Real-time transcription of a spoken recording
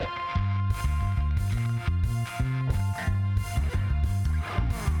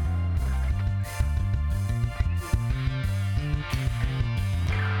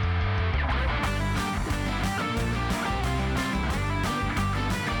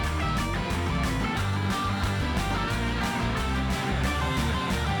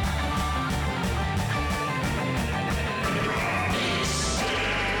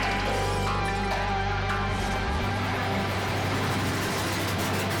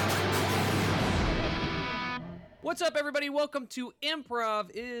What's up, everybody? Welcome to Improv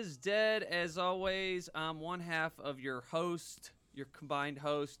is Dead. As always, I'm one half of your host, your combined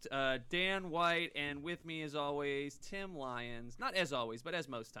host, Dan White, and with me, as always, Tim Lyons. Not as always, but as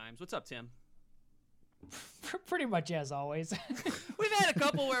most times. What's up, Tim? Pretty much as always. We've had a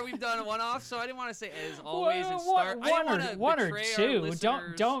couple where we've done a one-off, so I didn't want to say as always and start. I didn't want to betray our listeners'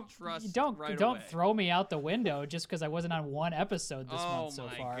 trust right don't away. throw me out the window just because I wasn't on one episode this month so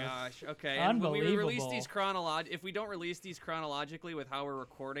far. Oh my gosh! Okay, and when we release these if we don't release these chronologically with how we're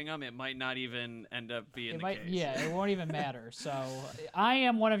recording them, it might not even end up being the case. Yeah, it won't even matter. So I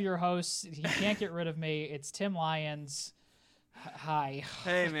am one of your hosts. He can't get rid of me. It's Tim Lyons. Hi.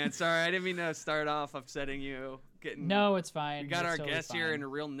 Hey man, sorry, I didn't mean to start off upsetting you. No, it's fine. We got our totally guest here in a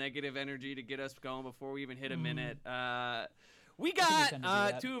real negative energy to get us going before we even hit a minute. We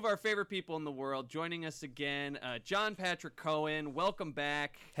got two of our favorite people in the world joining us again. John Patrick Coan, welcome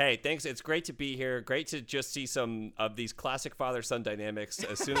back. Hey, thanks. It's great to be here. Great to just see some of these classic father-son dynamics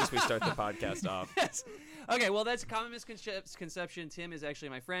as soon as we start the podcast off. Yes. Okay, well, that's a common misconception. Tim is actually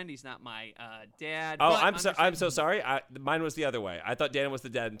my friend. He's not my dad. Oh, I'm so sorry. Mine was the other way. I thought Dan was the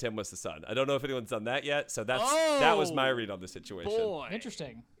dad and Tim was the son. I don't know if anyone's done that yet, so that was my read on the situation. Boy.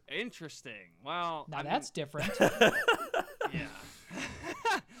 Interesting. Well, that's different. Yeah.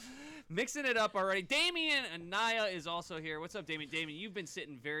 Mixing it up already. Damian Anaya is also here. What's up, Damian? Damian, you've been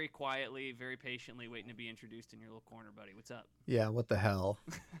sitting very quietly, very patiently, waiting to be introduced in your little corner, buddy. What's up? Yeah, what the hell?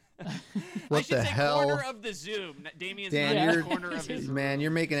 I should say corner of the Zoom. Damian's not in the corner of his man,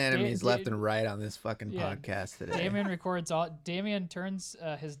 you're making enemies left and right on this fucking podcast today. Damian turns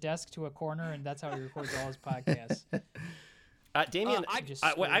his desk to a corner, and that's how he records all his podcasts. Damian,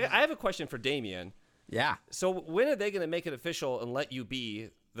 I have a question for Damian. Yeah. So when are they going to make it official and let you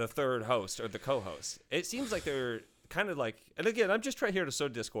be the third host or the co-host? It seems like they're kind of like, and again, I'm just trying here to sow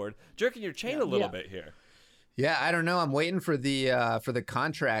discord, jerking your chain a little bit here. Yeah, I don't know. I'm waiting for the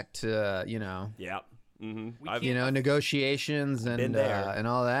contract to, Yeah. Mm-hmm. Negotiations and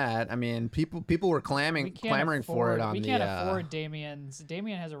all that. I mean, people were clamoring for it on we can't afford Damian's.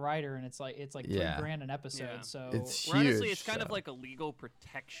 Damian has a writer, and it's like $3,000 an episode. Yeah. So it's huge. Honestly, it's kind of like a legal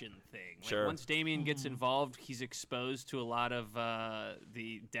protection thing. Like sure. Once Damian gets involved, he's exposed to a lot of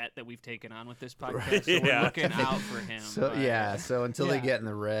the debt that we've taken on with this podcast. Right. So we're looking out for him. So until they get in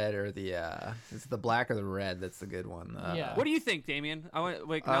the red or it's the black or the red. That's the good one. What do you think, Damian? Now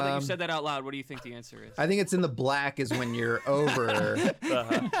that you said that out loud, what do you think the answer is? I think it's in the black is when you're over,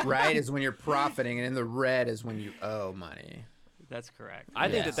 right? Is when you're profiting, and in the red is when you owe money. That's correct. I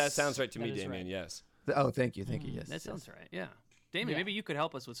think that sounds right to me, Damian. Right. Yes. Oh, thank you. Yes. That sounds right. Yeah. Damian, maybe you could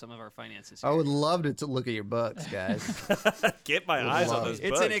help us with some of our finances here. I would love to look at your books, guys. Get my eyes on those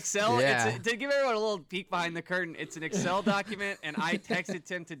books. It's an Excel. Yeah. To give everyone a little peek behind the curtain, it's an Excel document, and I texted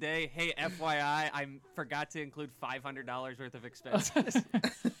Tim today, hey, FYI, I forgot to include $500 worth of expenses.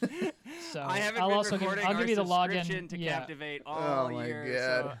 So I haven't I'll been recording our subscription to Captivate all year.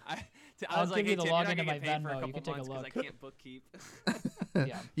 God. So I was I'll give you the Tim, login you're to my not gonna get paid for a Venmo. You couple can take a months 'cause look. I can't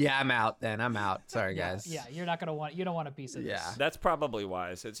bookkeep. Yeah, I'm out then. I'm out. Sorry, guys. Yeah, you don't want a piece of this. That's probably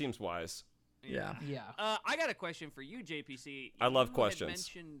wise. It seems wise. Yeah. I got a question for you, JPC. I love You questions. had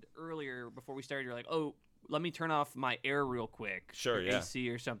mentioned earlier before we started, you're like, oh, let me turn off my air real quick. Sure, or yeah. AC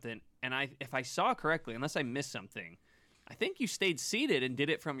or something. And if I saw correctly, unless I missed something, I think you stayed seated and did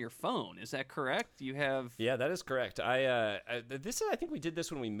it from your phone. Is that correct? You have... Yeah, that is correct. I think we did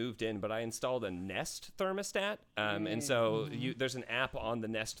this when we moved in, but I installed a Nest thermostat. And so there's an app on the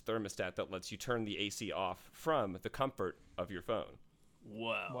Nest thermostat that lets you turn the AC off from the comfort of your phone.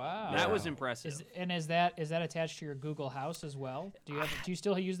 Whoa. Wow. That was impressive. Is that attached to your Google House as well? Do you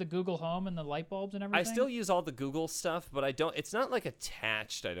still use the Google Home and the light bulbs and everything? I still use all the Google stuff, but it's not like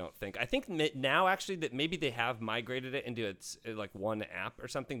attached, I don't think. I think now actually that maybe they have migrated it into its like one app or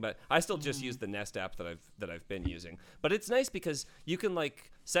something, but I still just use the Nest app that I've been using. But it's nice because you can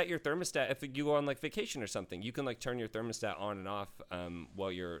like set your thermostat if you go on like vacation or something. You can like turn your thermostat on and off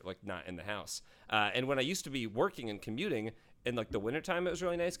while you're like not in the house. And when I used to be working and commuting, in like the wintertime, it was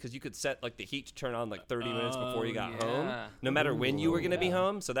really nice because you could set like the heat to turn on like 30 minutes before you got home, no matter when you were going to be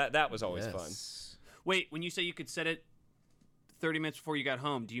home. So that was always fun. Wait, when you say you could set it 30 minutes before you got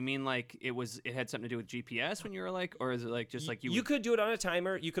home, do you mean like it had something to do with GPS when you were like, or is it like just like you could do it on a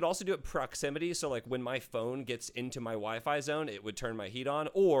timer. You could also do it proximity. So like when my phone gets into my Wi-Fi zone, it would turn my heat on,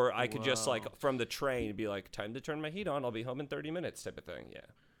 or I could just like from the train be like, time to turn my heat on. I'll be home in 30 minutes type of thing. Yeah.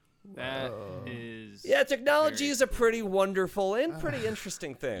 That is... Yeah, technology is a pretty wonderful and pretty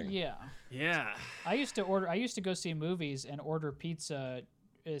interesting thing. Yeah. Yeah. I used to go see movies and order pizza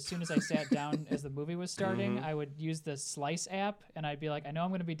as soon as I sat down as the movie was starting, I would use the Slice app, and I'd be like, I know I'm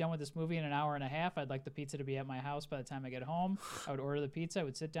going to be done with this movie in an hour and a half. I'd like the pizza to be at my house by the time I get home. I would order the pizza. I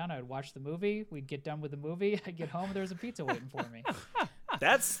would sit down. I would watch the movie. We'd get done with the movie. I'd get home. There was a pizza waiting for me.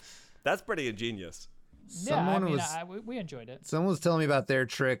 That's pretty ingenious. We enjoyed it. Someone was telling me about their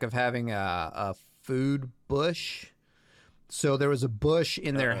trick of having a food bush. So there was a bush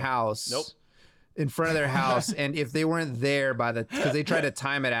in their house. Nope. In front of their house, and if they weren't there because they try to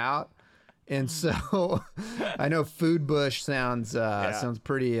time it out, and so I know food bush sounds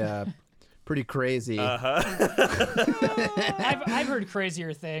pretty crazy. I've heard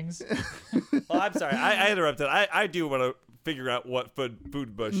crazier things. Well, I'm sorry, I interrupted. I do want to figure out what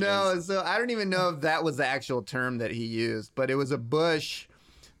food bush is. No, so I don't even know if that was the actual term that he used, but it was a bush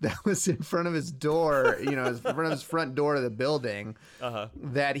that was in front of his door, in front of his front door to the building,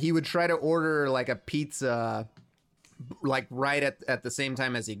 that he would try to order like a pizza, like right at the same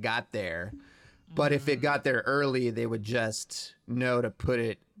time as he got there. But if it got there early, they would just know to put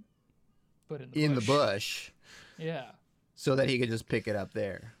it in the bush. Yeah. So that he could just pick it up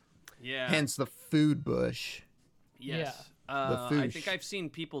there. Yeah. Hence the food bush. Yes. The I think I've seen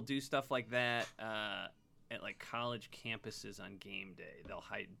people do stuff like that at like college campuses on game day. They'll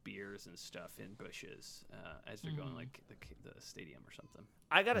hide beers and stuff in bushes as they're going like the stadium or something.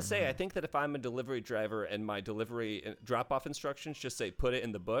 I gotta say, I think that if I'm a delivery driver and my delivery drop-off instructions just say "put it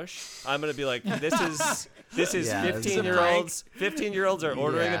in the bush," I'm gonna be like, "This is 15-year-olds. 15-year-olds are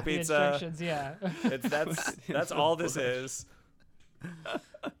ordering a pizza. That's all this is."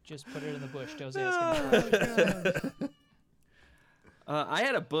 Just put it in the bush. Don't ask any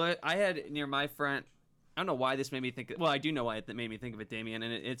I had near my front. I don't know why this made me think. Well, I do know why it made me think of it, Damian,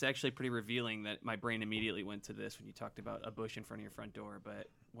 and it's actually pretty revealing that my brain immediately went to this when you talked about a bush in front of your front door. But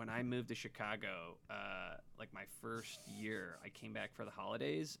when I moved to Chicago, like my first year, I came back for the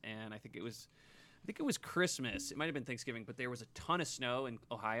holidays, and I think it was Christmas. It might have been Thanksgiving, but there was a ton of snow in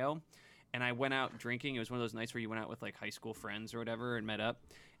Ohio, and I went out drinking. It was one of those nights where you went out with like high school friends or whatever and met up.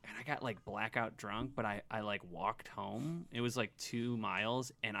 And I got like blackout drunk, but I like walked home. It was like 2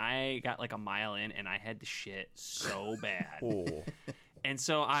 miles, and I got like a mile in, and I had to shit so bad. And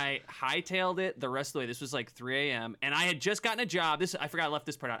so I hightailed it the rest of the way. This was like 3 a.m. and I had just gotten a job. I forgot I left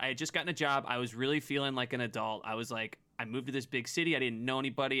this part out. I had just gotten a job. I was really feeling like an adult. I was like, I moved to this big city. I didn't know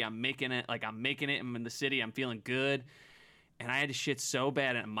anybody. I'm making it. I'm in the city. I'm feeling good. And I had to shit so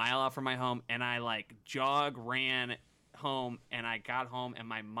bad at a mile out from my home, and I like ran home, and I got home, and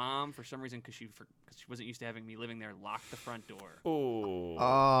my mom, for some reason, because she wasn't used to having me living there, locked the front door. Oh.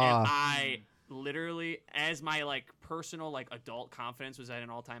 And I literally, as my like personal like adult confidence was at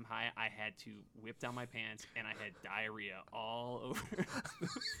an all-time high, I had to whip down my pants, and I had diarrhea all over the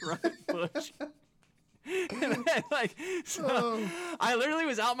front bush. And I literally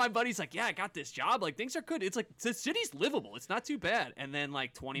was out. My buddy's like, "Yeah, I got this job. Like, things are good. It's like the city's livable. It's not too bad." And then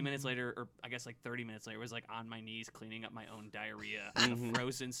like 20 minutes later, or I guess like 30 minutes later, was like on my knees cleaning up my own diarrhea on a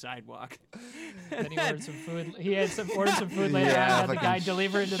frozen sidewalk. Then he ordered some food. He had ordered some food later on. Had the guy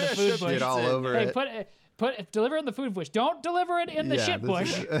deliver it to the food bush. Shit all over it. Deliver it in the food bush. Don't deliver it in the shit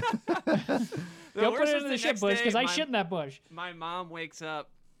bush. Don't put it in the shit bush because I shit in that bush. My mom wakes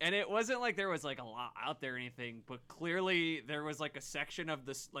up. And it wasn't like there was like a lot out there or anything, but clearly there was like a section of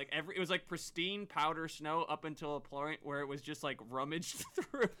this, like it was like pristine powder snow up until a point where it was just like rummaged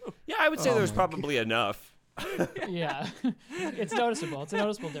through. Yeah, I would say there was probably enough. Yeah, it's noticeable. It's a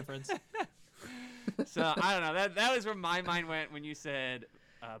noticeable difference. So I don't know. That was where my mind went when you said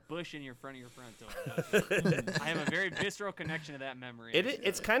bush in front of your front door. I have a very visceral connection to that memory.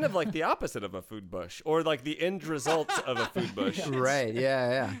 It's kind of like the opposite of a food bush, or like the end result of a food bush. Right?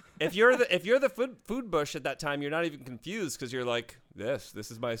 Yeah. If you're the food bush at that time, you're not even confused because you're like, this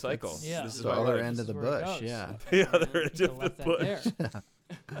is my cycle. This is the my other life. end of the bush. Yeah. The other end of the bush.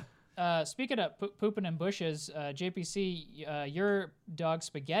 Speaking of pooping in bushes, JPC, your dog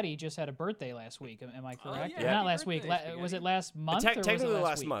Spaghetti just had a birthday last week. Am I correct? Yeah. Not last week. Was it last month? Technically or was it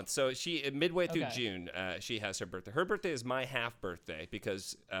last week? month. So she midway through June, she has her birthday. Her birthday is my half birthday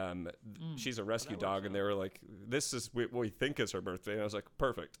because she's a rescue dog, and they were like, "This is what we think is her birthday." And I was like,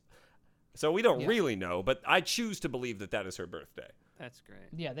 "Perfect." So we don't really know, but I choose to believe that is her birthday. That's great.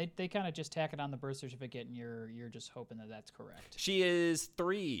 Yeah, they kind of just tack it on the birth certificate, and you're just hoping that that's correct. She is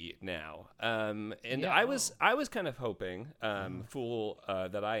 3 now, and I was kind of hoping, fool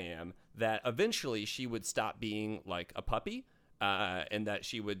that I am, that eventually she would stop being like a puppy, and that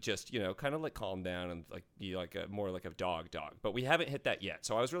she would just kind of like calm down and like be like more like a dog. But we haven't hit that yet,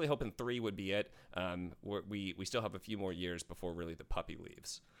 so I was really hoping 3 would be it. We still have a few more years before really the puppy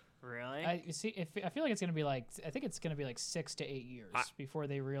leaves. Really? I feel like it's gonna be like I think it's gonna be like 6 to 8 years before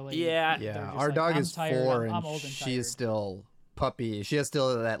they really. Yeah. they're just Our like, dog I'm is tired, 4, I'm and old and she is tired. still puppy. She has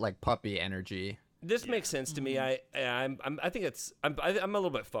still that like puppy energy. This makes sense to me. I think I'm a little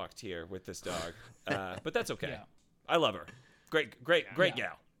bit fucked here with this dog, but that's okay. Yeah. I love her. Great Yeah.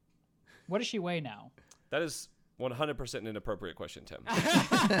 gal. What does she weigh now? That is 100% an inappropriate question, Tim.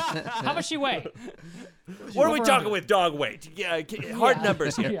 How much she weigh? What are we Over talking under. with dog weight? Yeah, hard Yeah.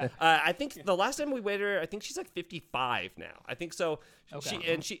 numbers here. Yeah. I think the last time we weighed her, I think she's like 55 now. I think so.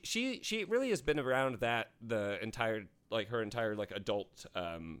 Okay. She really has been around that her entire like adult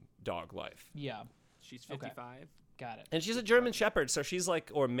dog life. Yeah, She's 55. got it. And she's a German Shepherd, so she's like,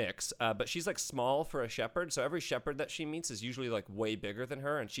 or mix, but she's like small for a Shepherd. So every Shepherd that she meets is usually like way bigger than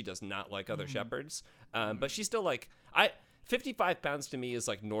her, and she does not like other Shepherds. But she's still like, 55 pounds to me is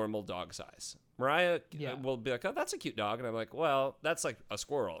like normal dog size. Mariah will be like, oh, that's a cute dog. And I'm like, well, that's like a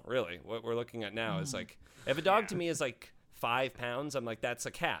squirrel, really. What we're looking at now is like, if a dog to me is like 5 pounds, I'm like, that's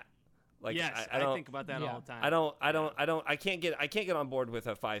a cat. Like, Yes, I don't think about that all the time. I can't get on board with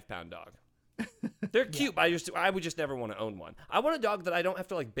a 5-pound dog. They're cute, but I would just never want to own one. I want a dog that I don't have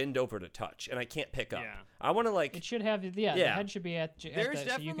to like bend over to touch and I can't pick up. Yeah. I want to like. It should have the head should be at There's the,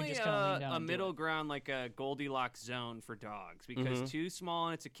 so you can definitely just kind of lean down a and do middle it. ground, like a Goldilocks zone for dogs, because too small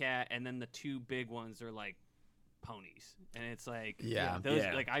and it's a cat, and then the two big ones are like ponies, and it's like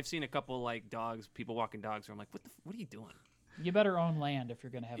like I've seen a couple like dogs, people walking dogs, where I'm like, what are you doing? You better own land if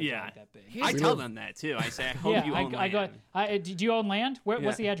you're gonna have a dog that big. I tell them that too. I say, I hope you own land. Do you own land?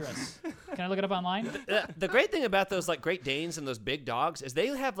 What's the address? Can I look it up online? The great thing about those like Great Danes and those big dogs is they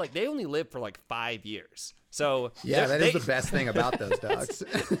only live for like 5 years. So that is the best thing about those dogs.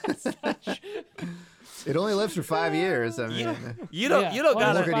 It only lives for 5 years. I mean, you don't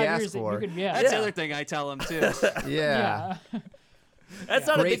gotta. What could you ask for? That's the other thing I tell them too. Yeah. That's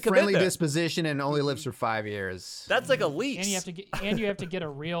not a Great big friendly commitment. disposition and only lives for 5 years. That's like a lease. And you have to get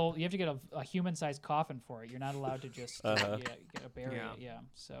a human-sized coffin for it. You're not allowed to just bury it. Yeah,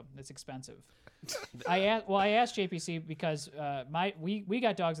 so it's expensive. I asked JPC because we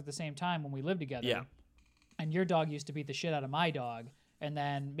got dogs at the same time when we lived together. Yeah. And your dog used to beat the shit out of my dog, and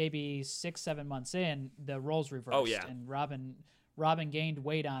then maybe 6-7 months in, the roles reversed. Oh, yeah. And Robin gained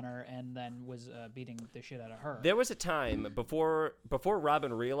weight on her and then was beating the shit out of her. There was a time before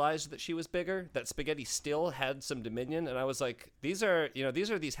Robin realized that she was bigger, that Spaghetti still had some dominion, and I was like, these are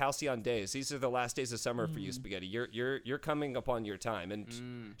these halcyon days. These are the last days of summer for you, Spaghetti. You're coming upon your time,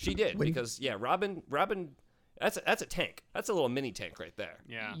 and she did because Robin, that's a tank. That's a little mini tank right there.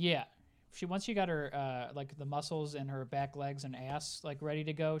 Yeah. Yeah. Once she got her like the muscles in her back legs and ass like ready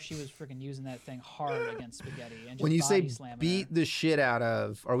to go, she was freaking using that thing hard against Spaghetti. And just When you say body slamming beat her. the shit out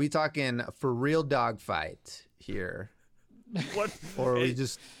of, are we talking for real dog fight here? What? Or are we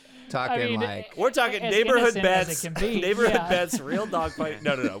just talking We're talking as neighborhood innocent as bets, it can be. neighborhood Yeah. bets, real dog fight.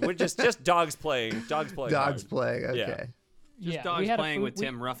 No. We're just dogs playing. Dogs playing. dogs hard. playing? Okay. Yeah. Just we dogs had a playing food- with we-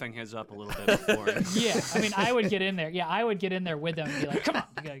 Tim roughing his up a little bit before. Yeah, I mean, I would get in there. Yeah, I would get in there with them and be like, "Come on,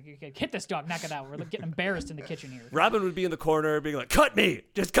 you gotta hit this dog, knock it out." We're getting embarrassed in the kitchen here. Robin would be in the corner being like, "Cut me,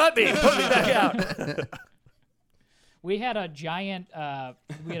 just cut me, put me back out." We had a giant,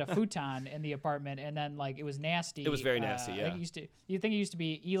 we had a futon in the apartment, and then like it was nasty. It was very nasty, I yeah. think it used to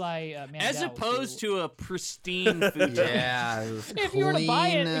be Eli Mandel. As opposed to a pristine futon. Yeah. If you were to buy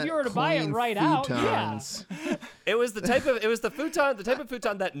it clean right out, yeah. futons. It was the type of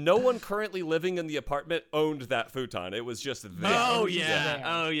futon that no one currently living in the apartment owned that futon. It was just there. Oh Yeah.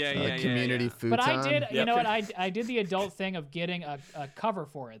 yeah. Oh yeah. Yeah. A community yeah. futon. But I did, you Yep. know what? I did the adult thing of getting a cover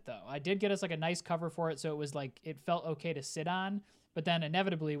for it, though. I did get us like a nice cover for it, so it was like it felt okay to sit on. But then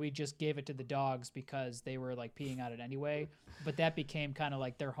inevitably we just gave it to the dogs because they were like peeing on it anyway. But that became kind of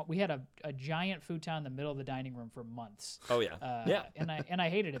like we had a giant futon in the middle of the dining room for months. Oh yeah. Yeah. And I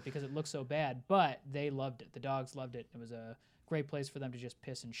hated it because it looked so bad. But they loved it. The dogs loved it. It was a great place for them to just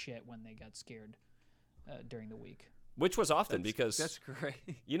piss and shit when they got scared during the week. Which was often because That's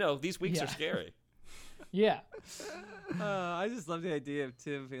great. these weeks Yeah. are scary. Yeah. I just love the idea of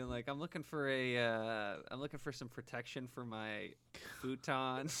Tim being like, I'm looking for some protection for my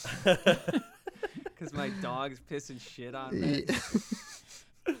futon because my dog's pissing shit on me.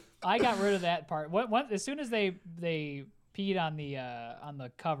 I got rid of that part. As soon as they peed on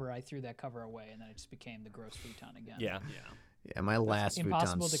the cover, I threw that cover away, and then it just became the gross futon again. Yeah. Yeah, my last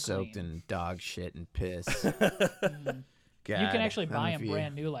impossible futon's to soaked clean. in dog shit and piss. You can actually buy them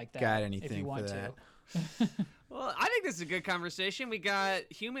brand new like that got if anything you want for that. to. Well, I think this is a good conversation. We got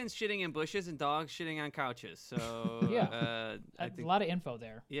humans shitting in bushes and dogs shitting on couches. So Yeah. I A think lot of info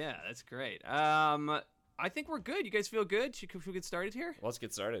there. yeah, that's great. I think we're good. You guys feel good? Should we get started here? Let's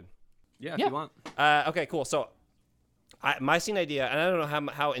get started. Yeah, if Yeah. you want. Okay, cool. So, my scene idea, and I don't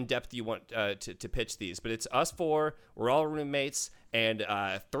know how in depth you want to pitch these, but it's us four. We're all roommates, and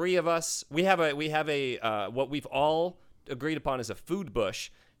three of us. We have a what we've all agreed upon is a food bush.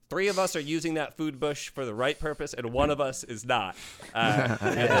 Three of us are using that food bush for the right purpose, and one of us is not.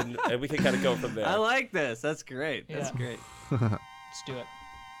 And we can kind of go from there. I like this. That's great. Yeah. That's great. Let's do it.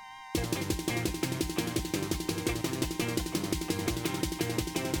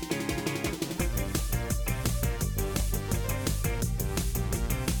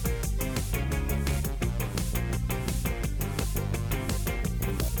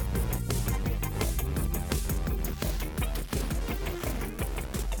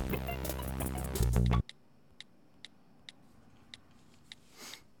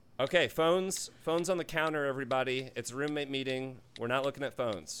 Okay, phones on the counter, everybody. It's a roommate meeting. We're not looking at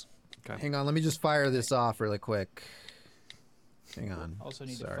phones. Hang on, let me just fire this off really quick. Hang on. Also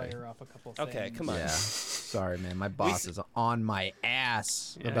need Sorry. to fire off a couple things. Okay, come on. Yeah. Sorry, man. My boss is on my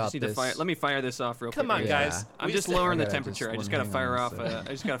ass Yeah, I about just need this. to fire. Let me fire this off real quick. Come on, right? Yeah. guys. I'm We just lowering the I gotta temperature. I just hang gotta on fire a off. second.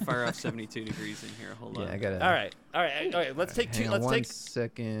 I just gotta fire off 72 degrees in here. Hold on. Yeah, I gotta. All right. Let's take two. Hang on Let's one take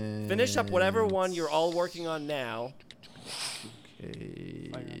second. finish up whatever one you're all working on now. Okay.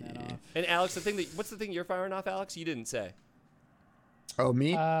 Firing that off. And Alex, what's the thing you're firing off, Alex? You didn't say. Oh,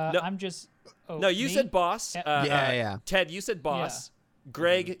 me? No. I'm just. Oh, No, you me? said boss. Yeah. Yeah. Ted, you said boss.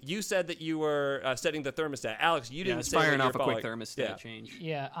 Greg, you said that you were setting the thermostat. Alex, you Yeah, didn't it's say that firing you were off a quick following- thermostat Yeah. change.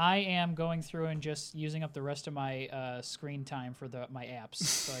 Yeah, I am going through and just using up the rest of my screen time for my apps.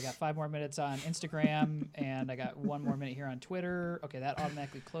 So I got 5 more minutes on Instagram, and I got 1 more minute here on Twitter. Okay, that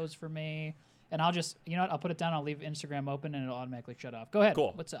automatically closed for me. And I'll just, you know what? I'll put it down. I'll leave Instagram open, and it'll automatically shut off. Go ahead.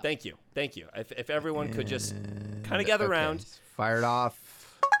 Cool. What's up? Thank you. If everyone could just And- kind of gather okay, around. Fired off.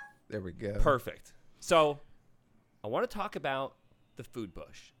 There we go. Perfect. So, I want to talk about the food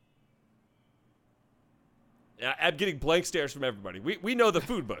bush. I'm getting blank stares from everybody. We know the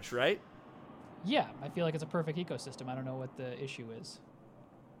food bush, right? Yeah, I feel like it's a perfect ecosystem. I don't know what the issue is.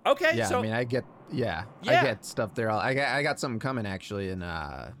 Okay. Yeah, so I mean, I get Yeah. stuff there. I got something coming actually, and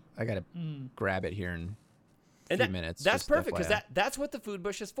I gotta grab it here in a few minutes. That's just perfect because FYI. that's what the food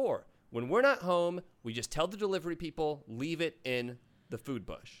bush is for. When we're not home, we just tell the delivery people leave it in the food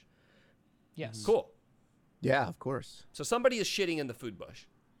bush. Yes. Cool. Yeah, of course. So somebody is shitting in the food bush.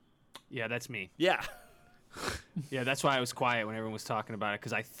 Yeah, that's me. Yeah. Yeah, that's why I was quiet when everyone was talking about it,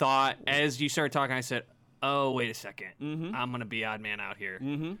 because I thought as you started talking, I said, "Oh, wait a 2nd. I'm gonna be odd man out here."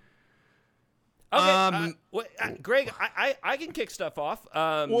 Okay. Greg, I can kick stuff off.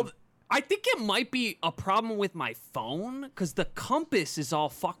 Well, I think it might be a problem with my phone because the compass is all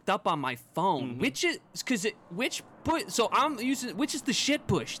fucked up on my phone. Which is so I'm using which is the shit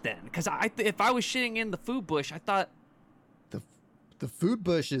bush then? Because if I was shitting in the food bush, I thought The food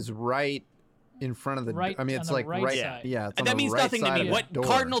bush is right in front of the. Right I mean, on it's the like right side. Yeah, it's on that the means right nothing to side me. of What the door.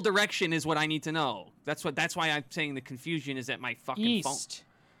 cardinal direction is what I need to know? That's why I'm saying the confusion is that my fucking phone. East.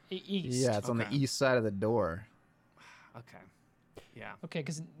 East. Yeah, it's on the Okay. east side of the door. Okay. Yeah. Okay,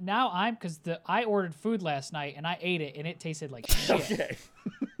 because now I ordered food last night and I ate it and it tasted like shit. okay.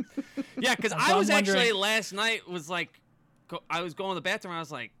 Yeah, because So I I'm was actually wondering- last night was like, I was going to the bathroom. And I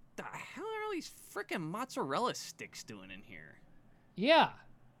was like, the hell are all these freaking mozzarella sticks doing in here? Yeah,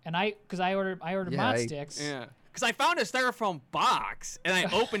 and because I ordered Yeah, mod I- sticks. Yeah, because I found a styrofoam box and I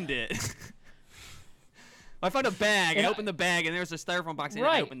opened it. I found a bag. I opened the bag and there was a styrofoam box and I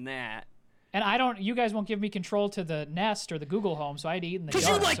Right. opened that. And you guys won't give me control to the Nest or the Google Home, so I had to eat in the Because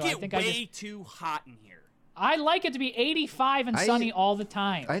yard. you like so I it think way too hot in here. I like it to be 85 and sunny all the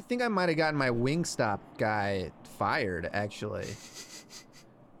time. I think I might have gotten my Wingstop guy fired actually.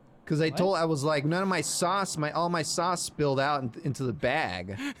 Because I was like, none of my sauce, all my sauce spilled out into the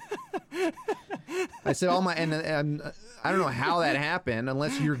bag. I said and I don't know how that happened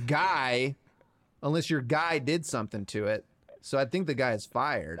unless your guy did something to it. So I think the guy is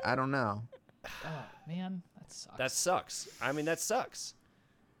fired. I don't know. Oh man, that sucks. That sucks. I mean, that sucks.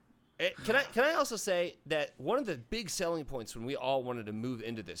 Can I also say that one of the big selling points when we all wanted to move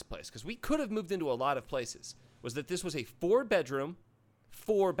into this place, because we could have moved into a lot of places, was that this was a 4-bedroom,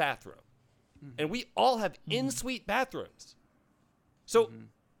 4-bathroom, and we all have in-suite bathrooms. So,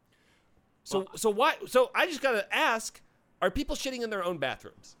 so why? So I just gotta ask: are people shitting in their own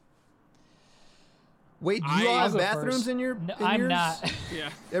bathrooms? Wait, do you all I'll have go bathrooms first. in your? No, in I'm yours? not. Yeah.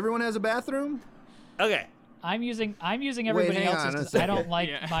 Everyone has a bathroom. Okay. I'm using everybody hang on else's a because I second. don't like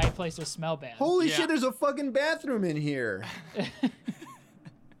Yeah. my place to smell bad. Holy Yeah. shit! There's a fucking bathroom in here.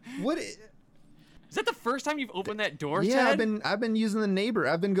 What? Is that the first time you've opened that door, Yeah, Ted? I've been using the neighbor.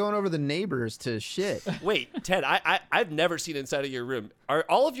 I've been going over the neighbors to shit. Wait, Ted, I've never seen inside of your room. Are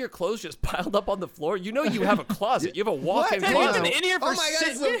all of your clothes just piled up on the floor? You know you have a closet. You have a walk-in Ted, closet. you've been in here for Oh my god,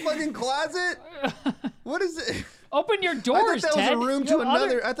 it's a fucking closet. What is it? Open your I doors, thought that was Ted. a room You to have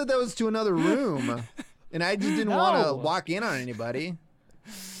another. I thought that was to another room, and I just didn't want to No. walk in on anybody.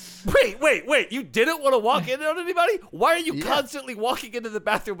 Wait. You didn't want to walk in on anybody? Why are you Yeah. constantly walking into the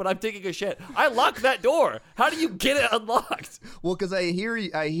bathroom when I'm taking a shit? I locked that door. How do you get it unlocked? Well, because I hear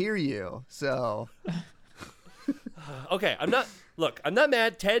you. So Okay, I'm not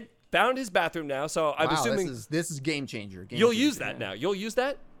mad. Ted found his bathroom now, so I'm wow, assuming this is game changer. you'll use that now. You'll use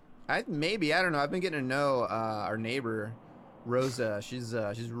that? I don't know. I've been getting to know our neighbor, Rosa. She's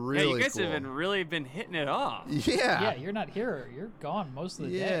really Yeah, you guys cool. have really been hitting it off. Yeah, you're not here. You're gone most of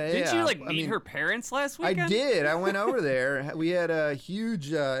the day. Didn't you like I meet mean, her parents last I weekend? did. I went over there. We had a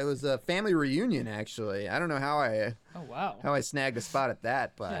huge. It was a family reunion, actually. I don't know how Oh wow. I snagged a spot at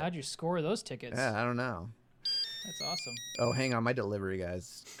that, but Yeah, how'd you score those tickets? yeah, I don't know. That's awesome. Oh, hang on, my delivery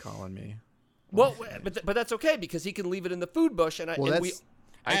guy's calling me. Well, but that's okay because he can leave it in the food bush, and Well, we.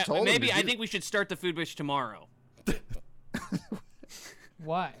 I told him maybe to I do- think we should start the food bush tomorrow.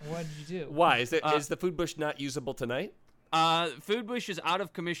 Why? What did you do? Why is the food bush not usable tonight? Food bush is out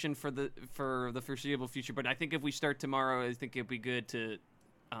of commission for the foreseeable future, but I think if we start tomorrow, I think it'd be good to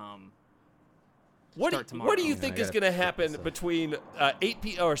start tomorrow. What do you I think is gotta going to flip happen this up. between 8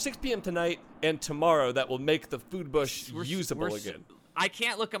 p.m. or 6 p.m. tonight and tomorrow that will make the food bush usable We're again? I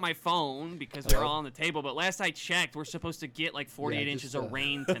can't look at my phone because they're all on the table, but last I checked, we're supposed to get like 48 Yeah, inches just, of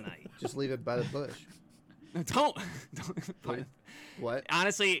rain tonight. Just leave it by the bush. Don't. What?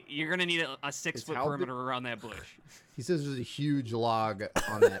 Honestly, you're going to need a 6-foot how big- perimeter around that bush. He says there's a huge log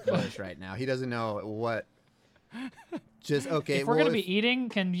on that bush right now. He doesn't know what. Just okay. If we're well, gonna be eating,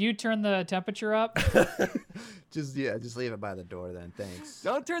 can you turn the temperature up? just leave it by the door then. Thanks.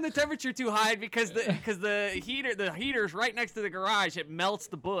 Don't turn the temperature too high because the heater's right next to the garage. It melts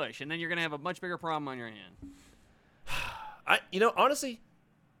the bush, and then you're gonna have a much bigger problem on your hand. Honestly,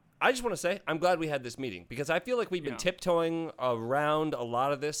 I just want to say I'm glad we had this meeting because I feel like we've been tiptoeing around a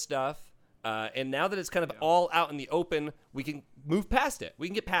lot of this stuff, and now that it's kind of all out in the open, we can move past it. We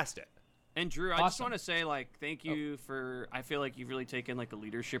can get past it. And Drew, I just want to say, thank you for. I feel like you've really taken a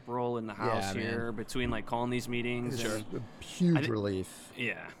leadership role in the house here between calling these meetings. It's a huge relief.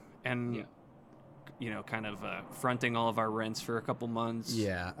 Yeah, and kind of fronting all of our rents for a couple months.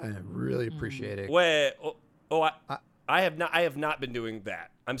 Yeah, I really appreciate it. Wait, I have not been doing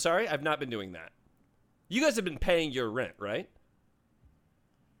that. I'm sorry, I've not been doing that. You guys have been paying your rent, right?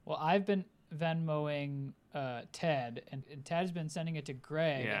 Well, I've been Venmoing Ted, and Ted's been sending it to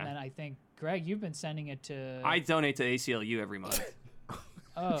Greg, and then I think Greg, you've been sending it to. I donate to ACLU every month.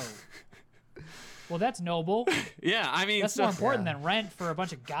 Oh. Well, that's noble. Yeah, I mean That's more important than rent for a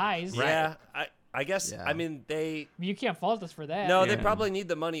bunch of guys. Yeah, I guess. Yeah. I mean, You can't fault us for that. No, they probably need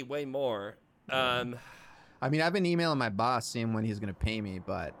the money way more. I mean, I've been emailing my boss seeing when he's gonna pay me,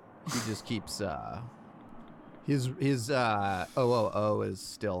 but he just keeps his OOO is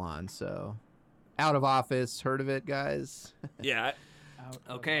still on, so out of office. Heard of it, guys? Yeah.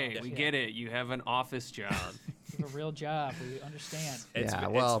 Okay, we get it. You have an office job. You have a real job. We understand.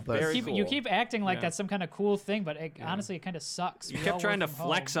 Very You keep acting like Yeah. that's some kind of cool thing, but honestly, it kind of sucks. You We kept all trying to work from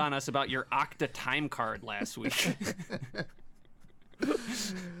flex home. on us about your Okta time card last week.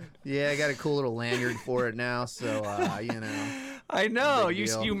 Yeah, I got a cool little lanyard for it now, so I know Big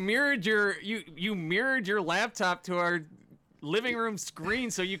deal. you mirrored your laptop to our living room screen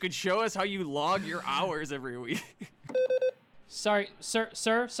so you could show us how you log your hours every week. Sorry, sir.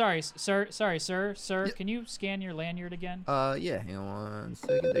 Can you scan your lanyard again? Yeah, hang on 1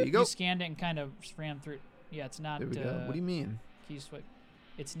 second. There you go. You scanned it and kind of ran through. Yeah, it's not. There we go. What do you mean? Key swipe.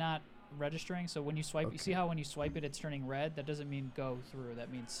 It's not registering. So when you swipe, you see how when you swipe it, it's turning red. That doesn't mean go through.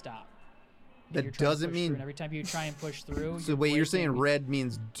 That means stop. And That you're trying to doesn't push mean- through, and every time you try and push through. So wait, you're saying breaking- red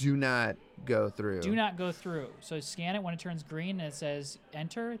means do not go through. Do not go through. So scan it when it turns green and it says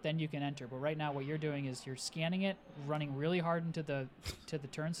enter, then you can enter. But right now, what you're doing is you're scanning it, running really hard into the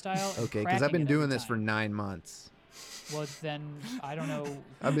turnstile. and Okay, because cracking I've been it doing every this for time. 9 months. Well, then I don't know.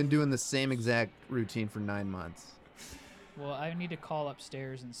 I've been doing the same exact routine for 9 months. Well, I need to call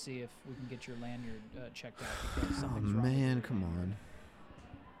upstairs and see if we can get your lanyard checked out because Oh something's wrong. man, come on.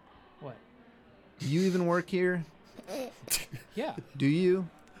 What? Do you even work here? Yeah. Do you?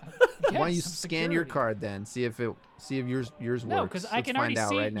 Why don't you Yes, I'm scan your security. card then? See if yours works. No, because I Let's can find already out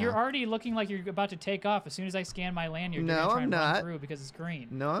see right now. you're already looking like you're about to take off. As soon as I scan my lanyard, No, you're gonna try I'm and run not. through because it's green.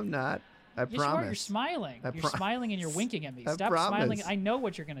 No, I'm not. I Yes, you are. You're promise. smiling. I You're smiling and you're winking at me. I Stop smiling. promise. I know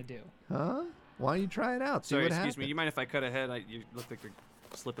what you're gonna do. Huh? Why don't you try it out? See Sorry, what excuse happens. me. You mind if I cut ahead? You look like you're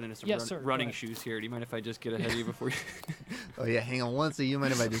slipping into some Yes, sir. Go running ahead. shoes here. Do you mind if I just get ahead of you before you? Oh yeah, hang on one second. You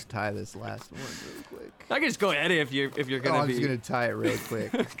mind if I just tie this last one real quick? I can just go ahead if you're gonna I'm be. just gonna tie it real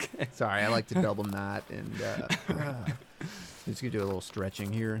quick. Okay. Sorry, I like to double knot and just gonna do a little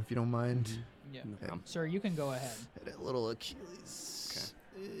stretching here if you don't mind. Yeah. No problem. Sir, you can go ahead. Had a little Achilles.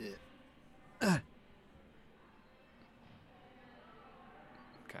 Okay.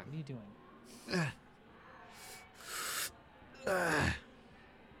 What are you doing?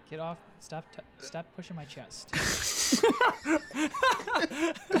 Get off. Stop pushing my chest.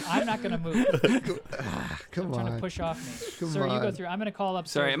 I'm not going to move. Come Trying on. to push off me. Come Sir, you go on. through. I'm going to call up.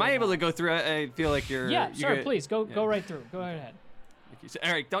 Sorry, am I able to go through? I feel like you're. Yeah, you're sir, good. please go Yeah. right through. Go ahead. Thank you. So,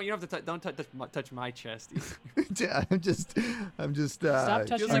 Eric, don't you don't have to touch my chest. Yeah, I'm just. Stop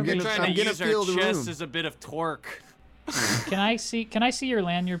touching Feels my like you're reach. trying I'm to gonna use our feel the chest room. as a bit of torque. Can I see your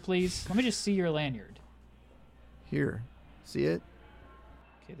lanyard, please? Let me just see your lanyard. Here, see it?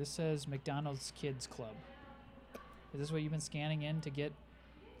 Okay, this says McDonald's Kids Club. Is this what you've been scanning in to get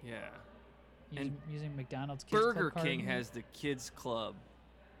Yeah. using McDonald's Kids Burger Club card King in here? has the kids club,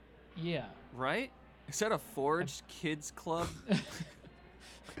 Yeah. right? Is that a forged kids club? I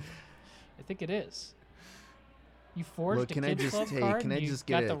think it is. You forged Look, a can I Kids just- Club hey, card can I and you just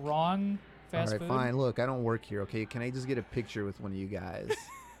got get the a- wrong All fast right, food? fine. Look, I don't work here. Okay, can I just get a picture with one of you guys?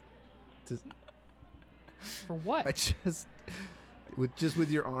 just, For what? I just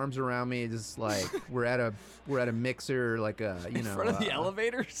with your arms around me, just like we're at a mixer, like a In front of the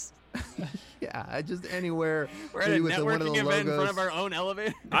elevators? Yeah, I just anywhere. We're at a maybe with one of networking the event in front logos. of our own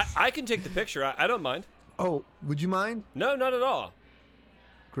elevator. I can take the picture. I don't mind. Oh, would you mind? No, not at all.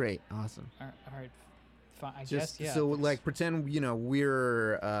 Great, awesome. All right. Fine. I Just guess, yeah. so that's- like pretend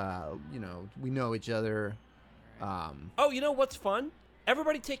we're we know each other. Oh, you know what's fun?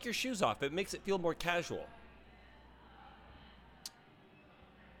 Everybody take your shoes off. It makes it feel more casual.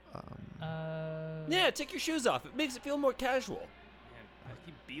 Yeah, take your shoes off. It makes it feel more casual. Man,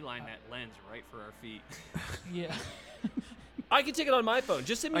 he beeline that lens right for our feet. Yeah. I can take it on my phone.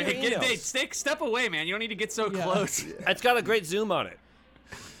 Just send me Okay, your emails. step away, man. You don't need to get so Yeah. close. It's got a great zoom on it.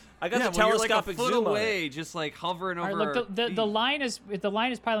 I got the when you're like a telescopic foot zoom away, just like hovering All over. right, look, our the feet. line is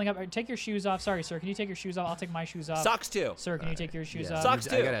piling up. All right, take your shoes off. Sorry, sir. Can you take your shoes off? I'll take my shoes on off. it. Socks too. Sir, can you take your shoes Yeah, off? Socks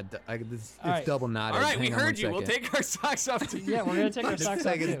I too. gotta. It's All right. double knotted. All right, we Hang on heard one you. We'll second. take our socks off too. Yeah, we're gonna take our This socks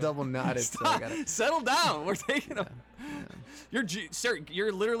off thing too. is double knotted. So I gotta. Settle down. We're taking them. Sir,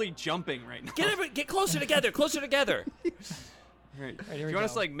 you're literally jumping right now. Get closer together. Closer together. Right. here Do we you want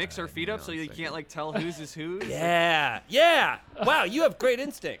us go. to like mix our feet up hang so on a you second. can't like tell whose is whose? Yeah. Yeah. Wow, you have great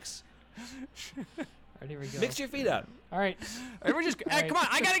instincts. All right, here we go. Mix your feet up. All right. Hey, we're just. Hey, right. come on!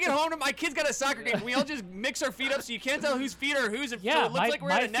 I gotta get home. My kid's got a soccer game. Can we all just mix our feet up so you can't tell whose feet are whose? Yeah, so it looks my- like we're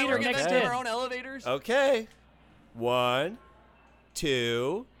my at a feet are network mixed event in in. our own elevators. Okay. 1,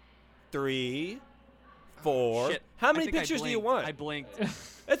 2, 3, 4. Shit. How I many think I pictures do you blinked. want? I blinked.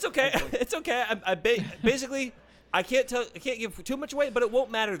 It's okay. It's okay. Basically, I can't give too much away, but it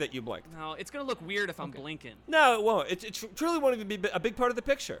won't matter that you blinked. No, it's gonna look weird if I'm blinking. No, it won't. It truly won't even be a big part of the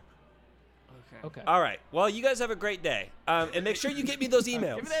picture. Okay. All right. Well, you guys have a great day, and make sure you get me those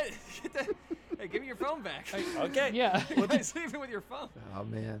emails. Hey, give me your phone back. Okay. Yeah. Why are you sleeping with your phone? Oh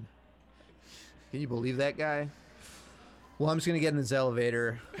man, can you believe that guy? Well, I'm just gonna get in this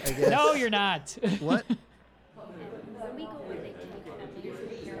elevator. I guess. No, you're not. What?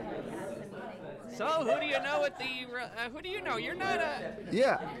 So who do you know at the? Who do you know? You're not a.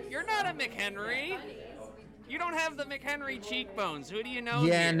 Yeah. You're not a McHenry. You don't have the McHenry cheekbones. Who do you know?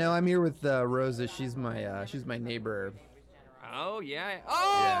 Yeah. here? No, I'm here with Rosa. She's my neighbor. Oh yeah.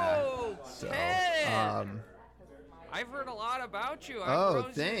 Oh, So. Ted. I've heard a lot about you. I'm Oh,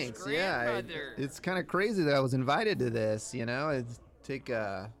 Rose's thanks. Yeah. grandmother. It's kind of crazy that I was invited to this. It's take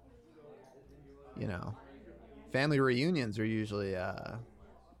family reunions are usually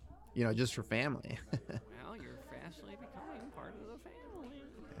just for family. Well, you're fastly becoming part of the family.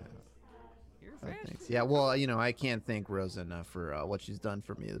 You're Oh, fast. thanks. Yeah, well, I can't thank Rosa enough for what she's done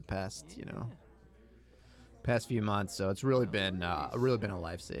for me the past, past few months. So it's really been a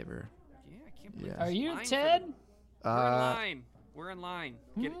lifesaver. Yeah, I can't believe Yeah. Are you Line for Ted? the- We're in line. We're in line.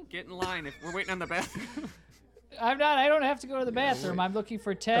 Get in line. If we're waiting on the bathroom. I'm not. I don't have to go to the bathroom. I'm looking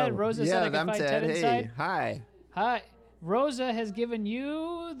for Ted. Oh, Rosa yeah, said I could I'm find Ted. Ted Hey, inside. hi. Hi. Rosa has given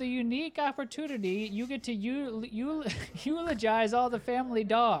you the unique opportunity. You get to eulogize all the family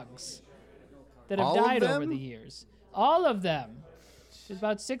dogs that have All of died over them? the years. All of them. There's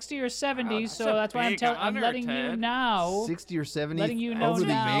about 60 or 70, that's so a that's why big I'm honor, letting you Ted. now. 60 or 70 letting you know over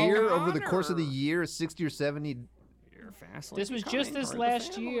now. the year, Big over the course of the honor. year, 60 or 70. You're fastly This was becoming just this part of the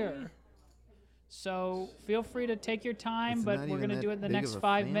last family. year. So feel free to take your time, It's but not we're even going to that do it in the big next of a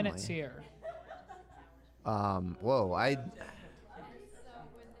 5 minutes family. here. Whoa,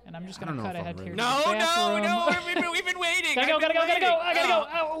 And I'm just I going don't to know cut if I'm ahead here ready. to No, the no, bathroom. no. We've been waiting. Gotta go. I gotta go.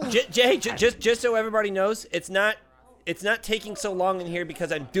 Ow. Jay, just so everybody knows, it's not taking so long in here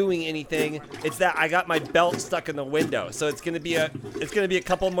because I'm doing anything. It's that I got my belt stuck in the window, so it's gonna be a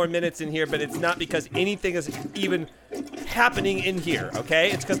couple more minutes in here. But it's not because anything is even happening in here.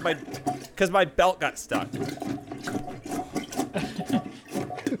 Okay, it's because my belt got stuck.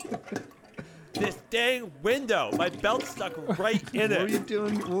 This dang window, my belt's stuck right in What it. were you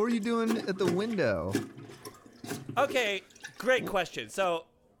doing? What were you doing at the window? Okay, great question. So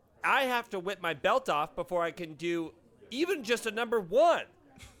I have to whip my belt off before I can do even just a number 1.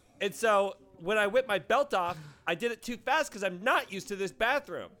 And so when I whipped my belt off, I did it too fast because I'm not used to this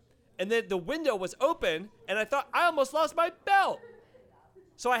bathroom. And then the window was open, and I thought I almost lost my belt.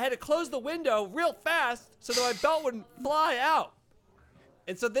 So I had to close the window real fast so that my belt wouldn't fly out.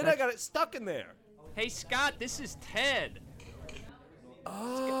 And so then I got it stuck in there. Hey, Scott, this is Ted.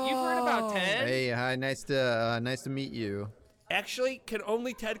 Oh. You've heard about Ted? Hey, hi, nice to meet you. Actually, can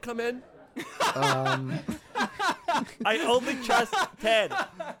only Ted come in? I only trust Ted.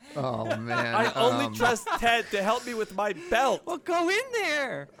 Oh man. I only trust Ted to help me with my belt. Well, go in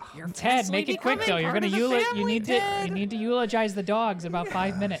there. Ted, make it quick though. You're gonna you need to eulogize the dogs in about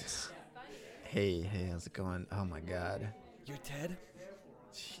 5 minutes. Hey, how's it going? Oh my God. You're Ted?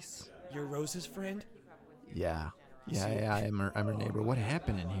 Jeez. You're Rose's friend? Yeah. I'm her neighbor. What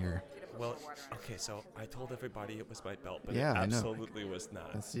happened in here? Well, okay, so I told everybody it was my belt, but Yeah, it I know. absolutely was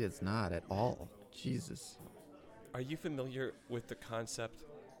not. See, it's not at all. Jesus. Are you familiar with the concept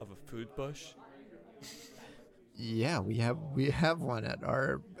of a food bush? Yeah, we have one at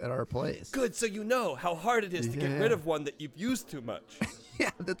our place. Good, so you know how hard it is to get rid of one that you've used too much. Yeah,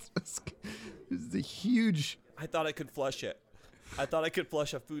 this is a huge. I thought I could flush it. I thought I could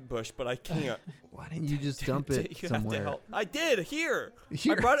flush a food bush, but I can't. Why didn't you just dump it You have to somewhere? help. I did, here.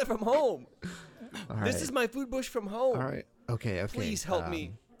 Here. I brought it from home. All This right. is my food bush from home. All right. Okay. Please help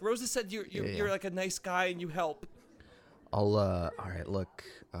me. Rosa said you're like a nice guy and you help. All right. Look.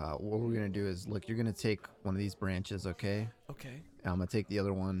 What we're gonna do is you're gonna take one of these branches, okay? Okay. And I'm gonna take the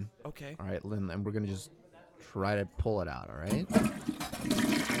other one. Okay. All right, Lynn, and we're gonna just try to pull it out. All right.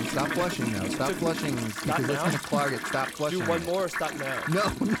 Stop flushing now. Stop flushing because now? it's gonna clog it. Stop flushing. Do one more or stop now? No,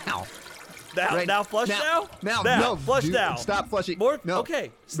 now. Now flush now? Now. Now, No. flush dude, now. Stop flushing. More? No. Okay,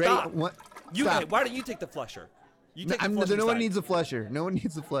 Ready? stop. One. You, Stop. hey, why don't you take the flusher? You take the No flusher one side. needs a flusher. No one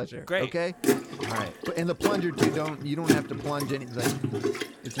needs a flusher. Great. Okay. All right. And the plunger too. You don't have to plunge anything.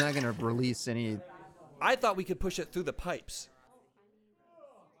 It's not gonna release any. I thought we could push it through the pipes.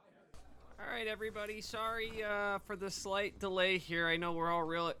 All right, everybody. Sorry for the slight delay here. I know we're all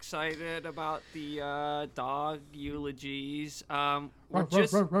real excited about the dog eulogies. We're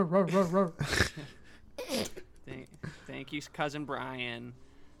just thank you, cousin Brian.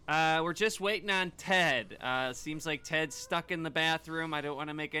 We're just waiting on Ted. Seems like Ted's stuck in the bathroom. I don't want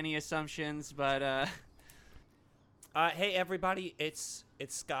to make any assumptions, but Hey everybody, it's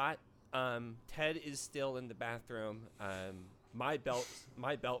Scott. Ted is still in the bathroom. My belt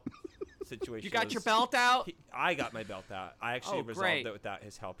situation. you got was- your belt out? I got my belt out. I actually Oh, resolved great. it without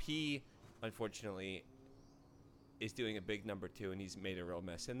his help. He, unfortunately, is doing a big number 2, and he's made a real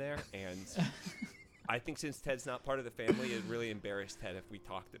mess in there. And I think since Ted's not part of the family, it really embarrassed Ted if we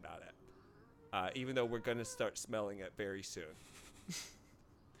talked about it. Even though we're going to start smelling it very soon.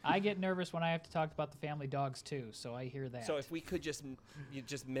 I get nervous when I have to talk about the family dogs too, so I hear that. So if we could just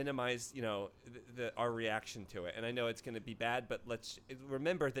minimize, our reaction to it. And I know it's going to be bad, but let's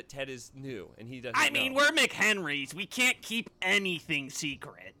remember that Ted is new and he doesn't I mean, know. we're McHenrys. We can't keep anything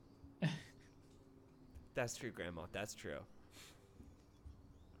secret. That's true, Grandma. That's true.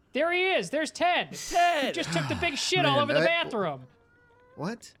 There he is. There's Ted. Ted! He just took the big shit Man, all over the that- bathroom.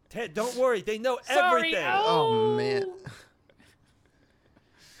 What? Ted, don't worry. They know Sorry. everything. Oh man.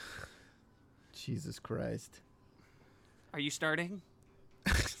 Jesus Christ. Are you starting?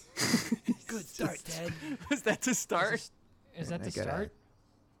 Good start, Ted. Was that to start? Is that I the gotta- start?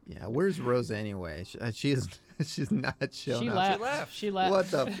 Yeah, where's Rosa anyway? She's not showing She up. left. left. She left.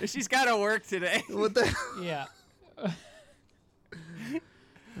 What the? She's got to work today. What the? Yeah. Oh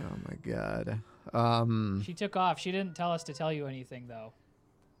my God. She took off. She didn't tell us to tell you anything though.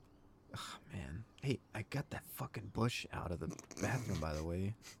 Man. Hey, I got that fucking bush out of the bathroom, by the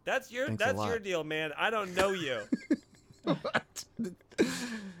way. That's your Thanks a lot. deal, man. I don't know you. What? God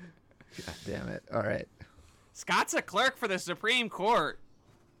damn it. All right. Scott's a clerk for the Supreme Court.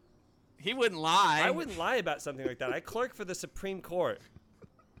 He wouldn't lie. I wouldn't lie about something like that. I clerk for the Supreme Court.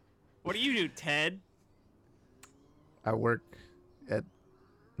 What do you do, Ted? I work at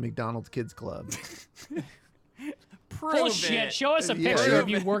McDonald's Kids Club. Prove Bullshit. it. Show us a Yeah. picture Prove of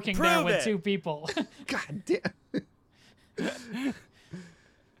you it. working there Prove with it. 2 people. God damn.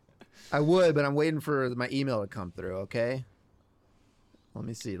 I would, but I'm waiting for my email to come through, okay? Let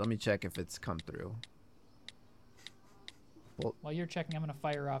me see. Let me check if it's come through. While you're checking, I'm going to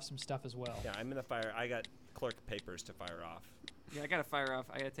fire off some stuff as well. Yeah, I'm in the fire. I got clerk papers to fire off. Yeah, I gotta fire off.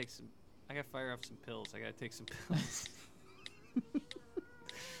 I gotta fire off some pills. I gotta take some pills.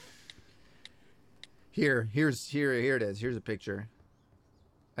 Here it is. Here's a picture.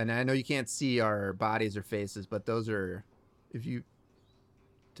 And I know you can't see our bodies or faces, but those are, if you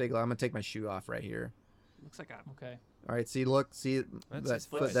take, I'm gonna take my shoe off right here. Looks like I'm. Okay. All right, see That's that his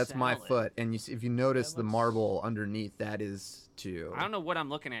foot. foot. That's my Salad. foot. And if you notice That the looks- marble underneath, that is too. I don't know what I'm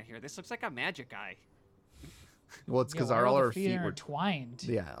looking at here. This looks like a magic eye. Well, it's Yeah, because why are all the our feet were. intertwined.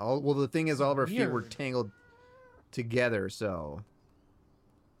 Yeah. Well, the thing is, all of our feet were Weird. tangled together. So.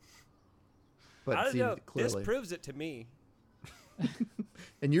 But I don't see, know. clearly. This proves it to me.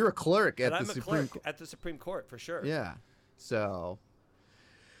 And you're a clerk at And the I'm a Supreme clerk at the Supreme Court for sure. Yeah. So.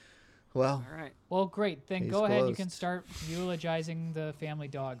 Well, All right. Well, great. Then Case go ahead. You closed. can start eulogizing the family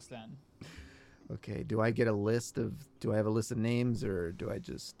dogs then. okay. Do I have a list of names, or do I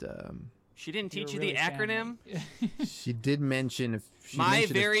just? She didn't You're teach you really the acronym. family. She did mention if she My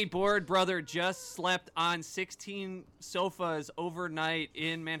mentioned if- very bored brother just slept on 16 sofas overnight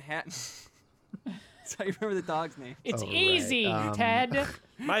in Manhattan. That's how you remember the dog's name. It's Oh, right. easy, Ted.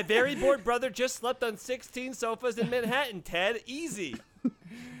 My very bored brother just slept on 16 sofas in Manhattan, Ted. Easy.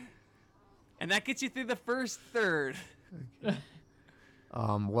 And that gets you through the first third.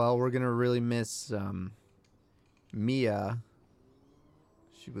 Well, we're gonna really miss Mia.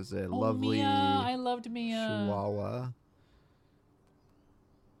 She was a Oh, lovely Mia. I loved Mia. Chihuahua.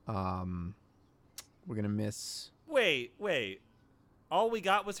 We're gonna miss. Wait. All we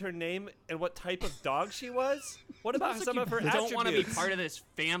got was her name and what type of dog she was? What about Looks some like of her you don't want to be attributes? part of this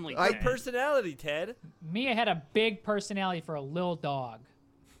family. Her Ted. personality, Ted. Mia had a big personality for a little dog.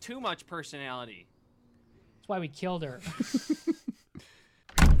 Too much personality. That's why we killed her.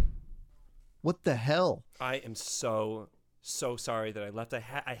 What the hell? I am so sorry that I left. I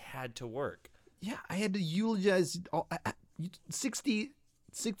had to work. Yeah, I had to eulogize 60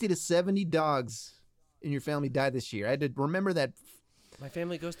 to 70 dogs in your family died this year. I had to remember that. My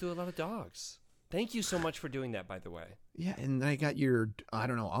family goes through a lot of dogs. Thank you so much for doing that, by the way. Yeah, and I got your, I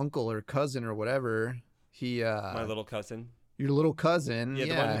don't know, uncle or cousin or whatever. My little cousin. Your little cousin. Yeah,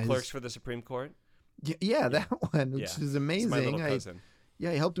 Yeah, the one who his- clerks for the Supreme Court. Yeah, that one, which Yeah, is It's amazing. my little cousin.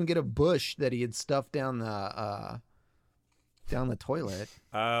 Yeah, I helped him get a bush that he had stuffed down the toilet.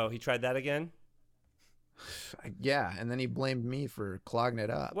 Oh, he tried that again? Yeah, and then he blamed me for clogging it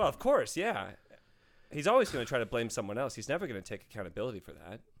up. Well, of course, yeah. He's always going to try to blame someone else. He's never going to take accountability for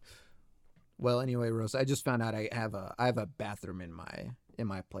that. Well, anyway, Rose, I just found out I have a bathroom in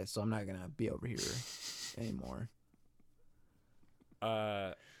my place, so I'm not gonna be over here anymore.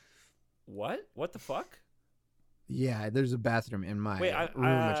 What? What the fuck? Yeah, there's a bathroom in my Wait,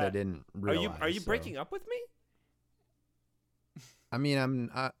 room, which I didn't realize. Are you breaking up with me? I mean,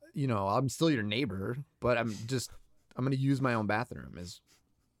 I'm still your neighbor, but I'm gonna use my own bathroom.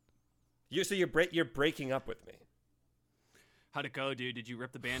 So you're breaking up with me? How'd it go, dude? Did you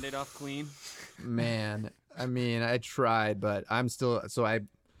rip the Band-Aid off clean? Man, I mean, I tried, but I'm still. So I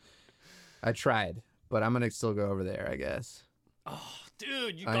tried, but I'm gonna still go over there, I guess. Oh,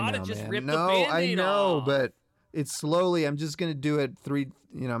 dude, you I gotta know, just man. rip the No, Band-Aid I know, off. but it's slowly. I'm just gonna do it I'm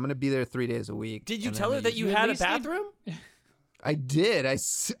gonna be there 3 days a week. Did you and tell then her that you You at had a least need- bathroom? I did.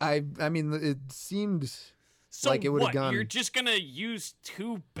 I mean, it seemed so like it would have what, gone. You're just gonna use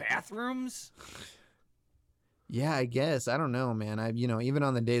 2 bathrooms? Yeah, I guess. I don't know, man. Even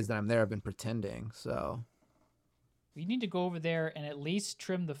on the days that I'm there, I've been pretending. So We need to go over there and at least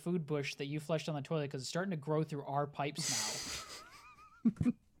trim the food bush that you flushed on the toilet because it's starting to grow through our pipes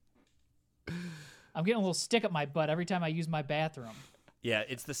now. I'm getting a little stick up my butt every time I use my bathroom. Yeah,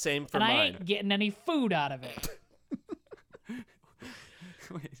 it's the same for And I mine. ain't getting any food out of it.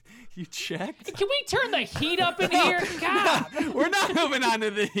 Wait, you checked? Can we turn the heat up in here? God! We're not moving on to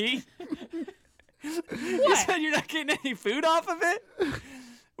the heat. You said you're not getting any food off of it?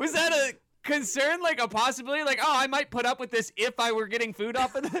 Was that a concern, like a possibility? Like, oh, I might put up with this if I were getting food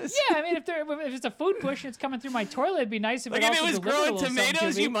off of this? Yeah, I mean, if it's a food bush and it's coming through my toilet, it'd be nice if Like, it if it also was delivered a growing little something to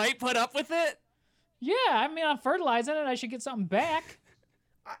tomatoes, me. you might put up with it? Yeah, I mean, I'm fertilizing it. I should get something back.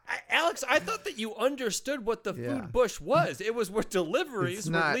 Alex, I thought that you understood what the Yeah. food bush was. It was where deliveries It's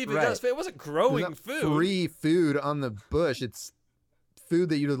were not- leaving right. us. It wasn't there's growing not food. free food on the bush. It's food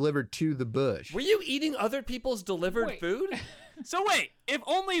that you delivered to the bush. Were you eating other people's delivered food? So wait, if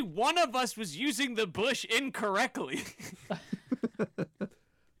only one of us was using the bush incorrectly,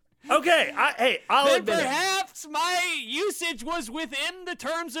 Okay, I'll then admit it. perhaps my usage was within the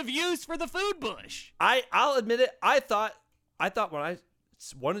terms of use for the food bush. I'll admit it. I thought when I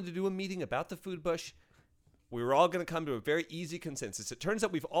wanted to do a meeting about the food bush, we were all going to come to a very easy consensus. It turns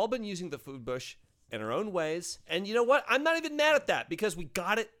out we've all been using the food bush in our own ways. And you know what? I'm not even mad at that because we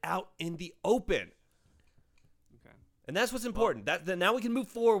got it out in the open. Okay. And that's what's important. Then now we can move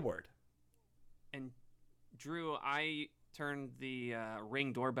forward. And Drew, I turned the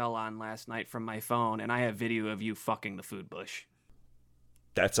Ring doorbell on last night from my phone, and I have video of you fucking the food bush.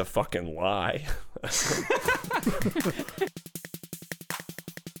 That's a fucking lie.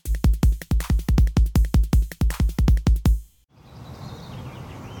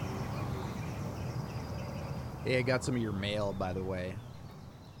 Hey, I got some of your mail, by the way.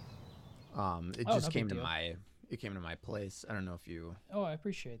 It just came to my place. I don't know if you. Oh, I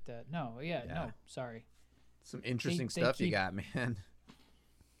appreciate that. No, no, sorry. Some interesting stuff you got, man.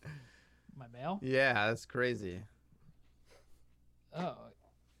 My mail? Yeah, that's crazy. Oh,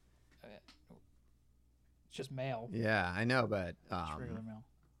 it's just mail. Yeah, I know, but Just regular mail.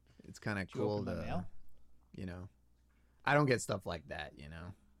 it's kind of Did you cool open my mail? you know. I don't get stuff like that, you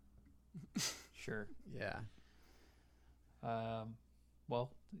know. Sure. Yeah.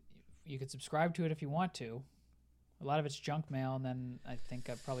 Well, you could subscribe to it if you want to. A lot of it's junk mail, and then I think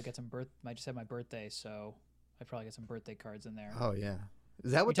I probably get some I just had my birthday, so I probably get some birthday cards in there. Oh yeah.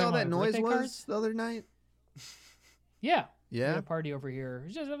 Is that what You all talking that about my noise birthday was cards? the other night? Yeah. We had Yeah. a party over here.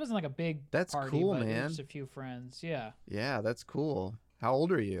 It wasn't like a big That's party, cool, but it was man. just a few friends. Yeah. Yeah, that's cool. How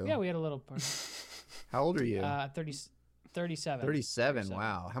old are you? Yeah, we had a little party. How old are you? 37. 37.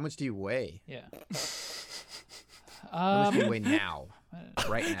 Wow. How much do you weigh? Yeah. How much do you weigh now?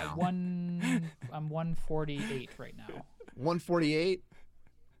 Right now. I'm 148 right now. 148?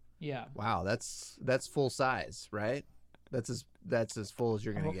 Yeah. Wow, that's full size, right? That's as full as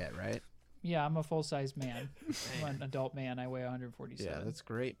you're gonna get, right? Yeah, I'm a full-size man. I'm an adult man. I weigh 147. Yeah, that's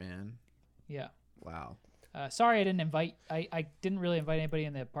great, man. Yeah. Wow. Sorry I didn't invite. I didn't really invite anybody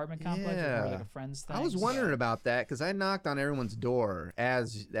in the apartment complex. It was more Yeah. like a friends thing. I was wondering about that because I knocked on everyone's door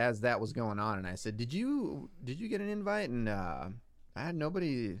as that was going on, and I said, "Did you get an invite?" And I had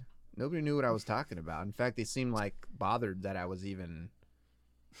nobody knew what I was talking about. In fact, they seemed like bothered that I was even,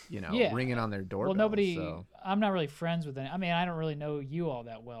 ringing on their doorbell. Well, nobody. So. I'm not really friends with any. I mean, I don't really know you all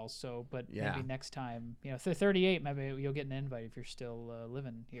that well. So, but Yeah. maybe next time, 38, maybe you'll get an invite if you're still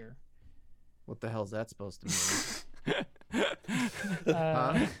living here. What the hell's that supposed to mean?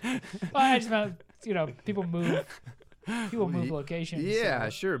 Well, I just meant, people move. People move locations. Yeah, so.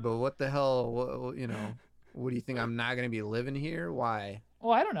 sure, but what the hell? What do you think? I'm not gonna be living here? Why?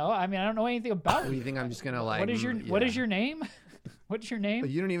 Well, I don't know. I mean, I don't know anything about What do you think? I'm just gonna What is your name? What's your name?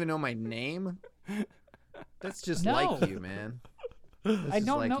 You don't even know my name? That's just No. like you, man. That's I just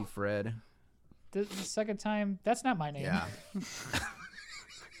don't like know. you, Fred. The second time, that's not my name. Yeah.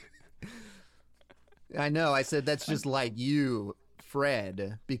 I know. I said that's just like you,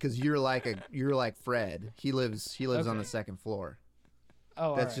 Fred, because you're like Fred. He lives on Okay. the second floor.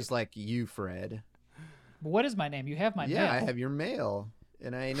 Oh, That's all right. just like you, Fred. But what is my name? You have my Yeah, mail. I have your mail,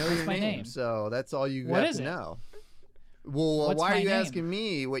 and I know What's your my name, name? so that's all you What have is to it? know. Well, What's why are my you name? asking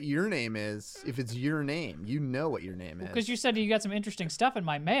me what your name is if it's your name? You know what your name is. Because you said you got some interesting stuff in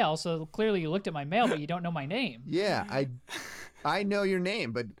my mail, so clearly you looked at my mail, but you don't know my name. Yeah, I know your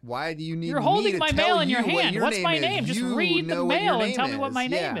name, but why do you need You're me holding to my tell mail in you your what hand. your What's my is? name? Just You read the know what your mail and tell me name what my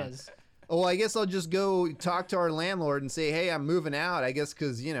is. name Yeah. is. Oh, I guess I'll just go talk to our landlord and say, hey, I'm moving out. I guess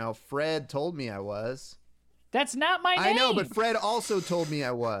because, Fred told me I was. That's not my name. I know, but Fred also told me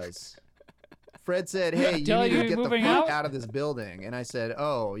I was. Fred said, hey, you Tell need you to you're get the moving fuck out? out of this building. And I said,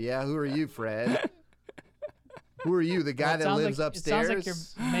 oh, yeah, who are you, Fred? Who are you, the guy Well, it that sounds lives like- it sounds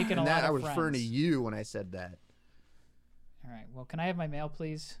upstairs? like you're making a And lot that I of was referring to friends. you when I said that. All right. Well, can I have my mail,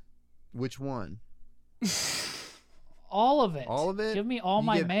 please? Which one? All of it. All of it? Give me all You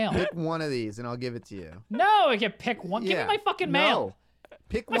my get- mail. Pick one of these, and I'll give it to you. No, I can pick one. Give me Yeah. my fucking mail. No.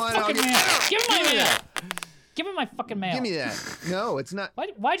 Pick My one. I'll fucking give mail. Give me my Give me mail. that. Give me my fucking mail. Give me that. No, it's not.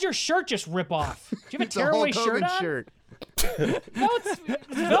 Why'd your shirt just rip off? Do you have a It's a tearaway Hulk shirt Hogan on? shirt. No, it's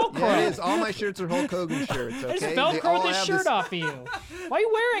Velcro. Yeah, it is. All my shirts are Hulk Hogan shirts. I just Okay, They all Velcroed this have shirt off of you. Why are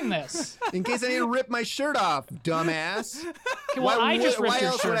you wearing this? In case I need to rip my shirt off, dumbass. Okay, well, I just ripped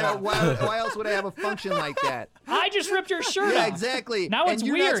your else would shirt I, off. why else would I have a function like that? I just ripped your shirt Yeah, off. exactly. Now And it's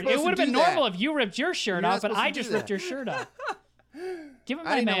you're not weird. It supposed to would have been do that. normal if you ripped your shirt You're not off, but supposed to I do just that. ripped your shirt off. Give me I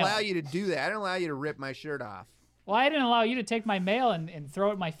my didn't mail. allow you to do that. I didn't allow you to rip my shirt off. Well, I didn't allow you to take my mail and throw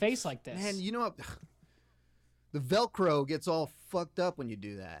it in my face like this. Man, you know what? The Velcro gets all fucked up when you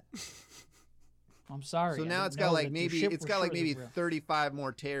do that. I'm sorry. So I now didn't it's got know like that maybe your it's ship got was like maybe real. 35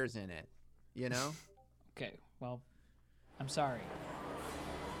 more tears in it. You know? Okay, well, I'm sorry.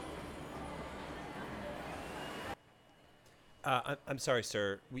 I'm sorry,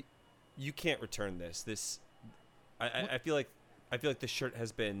 sir. You can't return this. I feel like the shirt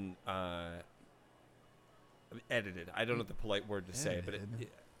has been edited. I don't know the polite word to say, but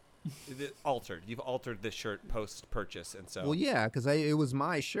it altered. You've altered this shirt post purchase, and so. Well, yeah, because it was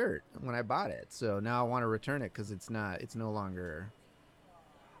my shirt when I bought it, so now I want to return it because it's no longer.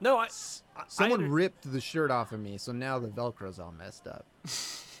 No, Someone ripped the shirt off of me, so now the Velcro's all messed up.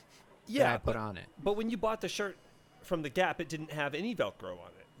 Yeah, I put on it. But when you bought the shirt from the Gap, it didn't have any Velcro on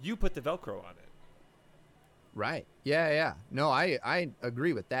it. You put the Velcro on it. Right. Yeah. No, I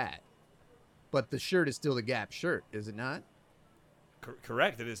agree with that. But the shirt is still the Gap shirt, is it not?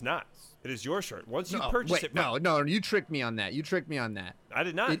 Correct. It is not. It is your shirt. Once you purchase it. No, you tricked me on that. I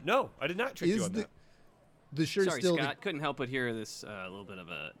did not. No, I did not trick you on that. The shirt Sorry, is still. Scott. Couldn't help but hear this little bit of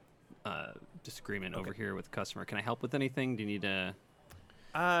a disagreement over here with the customer. Can I help with anything? Do you need a?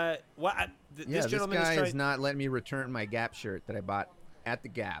 This gentleman guy is trying. is not letting me return my Gap shirt that I bought at the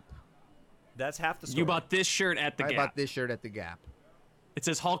Gap. That's half the story. You bought this shirt at the Gap. I bought this shirt at the Gap. It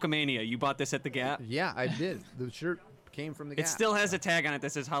says Hulkamania. You bought this at the Gap? Yeah, I did. The shirt came from the Gap. It still has a tag on it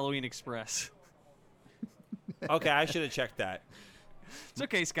that says Halloween Express. Okay, I should have checked that. It's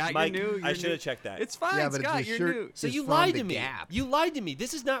okay, Scott. Mike, you're new. I should have checked that. It's fine, Yeah, but Scott. the You're shirt new. So is you from lied the to me. Gap. You lied to me.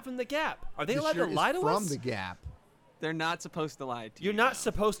 This is not from the Gap. Are they The allowed to shirt lie is to from us? the Gap. They're not supposed to lie to you. You're not no.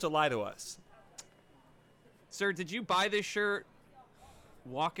 supposed to lie to us. Sir, did you buy this shirt,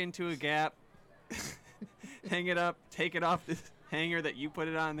 walk into a Gap, hang it up, take it off the hanger that you put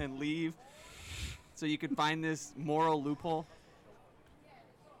it on, then leave so you could find this moral loophole?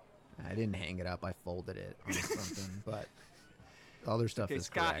 I didn't hang it up. I folded it on something, but other stuff Okay, is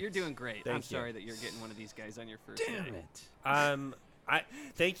Scott, correct. you're doing great. Thank I'm you. sorry that you're getting one of these guys on your first Damn day. it. I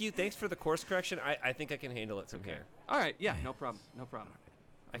thank you. Thanks for the course correction. I think I can handle it from here. All right, yeah, no problem. No problem.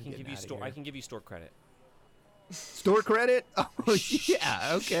 I can give you outta store. here. I can give you store credit. Store credit? Oh,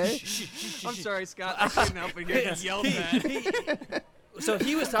 yeah, okay. I'm sorry, Scott. I couldn't help but get yelled at. So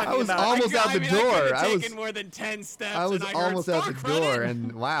he was talking I was about. almost out the door. I I was was more than 10 steps. I was and almost heard, out the "Store door, credit!"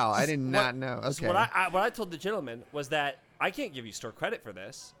 and wow, I did not know. Okay. So what I told the gentleman was that I can't give you store credit for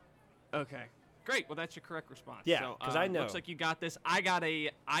this. Okay. Great. Well, that's your correct response. Yeah, So, 'cause I know. Looks like you got this. I got a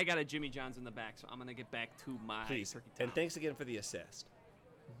Jimmy John's in the back, so I'm gonna get back to my Please. turkey And top. thanks again for the assist.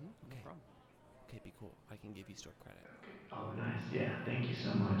 No problem. Okay, be cool. I can give you store credit. Oh, nice. Yeah, thank you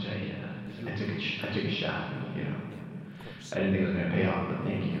so much. I took a shot. You know, Of course. I didn't think it was gonna pay off, but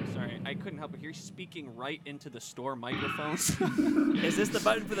thank you. Sorry, I couldn't help but hear you speaking right into the store microphones. Is this the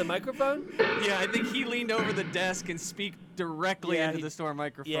button for the microphone? Yeah, I think he leaned over the desk and speak directly Yeah, into he- the store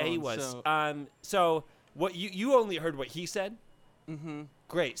microphone. Yeah, he was. So, So what you only heard what he said? mm-hmm.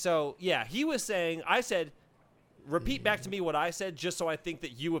 Great. So yeah, he was saying. I said, repeat back to me what I said, just so I think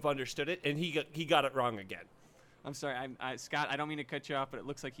that you have understood it, and he got it wrong again. I'm sorry, Scott. I don't mean to cut you off, but it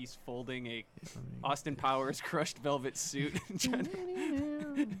looks like he's folding a Austin Powers crushed velvet suit and trying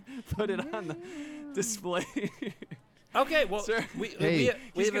to put it on the display. Okay, well, Sir, Hey.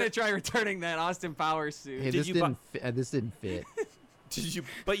 he's gonna try returning that Austin Powers suit. Hey, Did this you didn't fit. This didn't fit. Did you?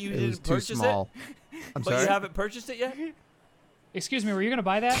 But you It didn't was too purchase small. it. I'm But sorry. you haven't purchased it yet. Excuse me, were you going to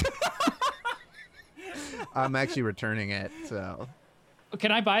buy that? I'm actually returning it. So.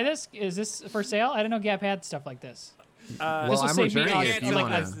 Can I buy this? Is this for sale? I didn't know Gap had stuff like this. Well, will I'm save me returning a- it Can't if you like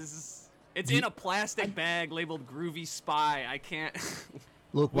want this. to. This is- It's in a plastic bag labeled Groovy Spy. I can't.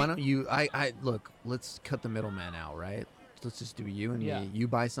 Look, why don't you? I look. Let's cut the middleman out, right? Let's just do you and Yeah. me. You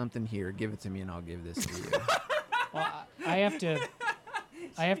buy something here, give it to me, and I'll give this to you. Well, I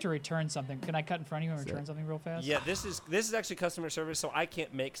have to return something. Can I cut in front of you and return something real fast? Yeah, this is actually customer service, so I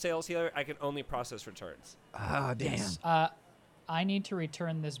can't make sales here. I can only process returns. Ah, damn. Yes. I need to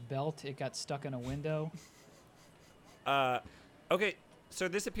return this belt. It got stuck in a window. Okay, so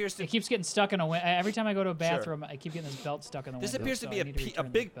this appears to It keeps getting stuck in a window. Every time I go to a bathroom, I keep getting this belt stuck in the this window. appears to so be I a need to return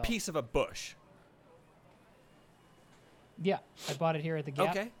this big belt. piece of a bush. Yeah, I bought it here at the Gap.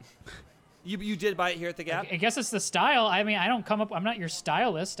 Okay. You did buy it here at the Gap? I guess it's the style. I mean, I don't come up. I'm not your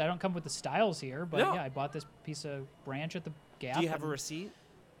stylist. I don't come with the styles here. But No. yeah, I bought this piece of branch at the Gap. Do you have a and, receipt?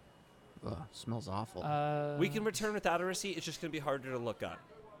 Ugh, smells awful. We can return without a receipt. It's just going to be harder to look up.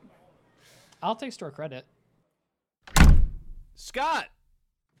 I'll take store credit. Scott,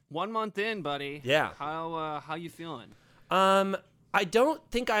 1 month in, buddy. Yeah. How you feeling? I don't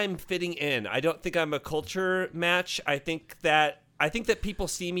think I'm fitting in. I don't think I'm a culture match. I think that people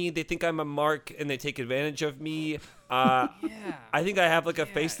see me, they think I'm a mark, and they take advantage of me. Yeah. I think I have like a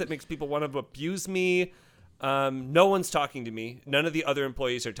face that makes people want to abuse me. No one's talking to me. None of the other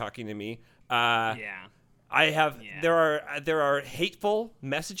employees are talking to me. Yeah. I have Yeah. there are hateful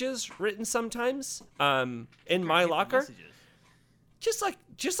messages written sometimes in my locker. Messages. Just like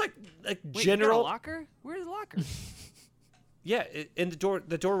Wait, you general got a locker? Where's the locker? Yeah, in the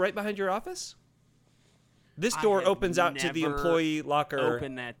door right behind your office. This I door have opens out to the never employee locker.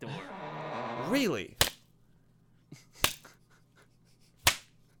 Open that door. Really?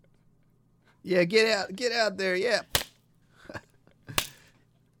 Yeah, get out there. Yeah.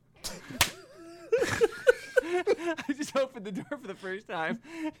 I just opened the door for the first time,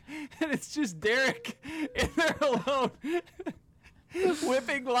 and it's just Derek in there alone,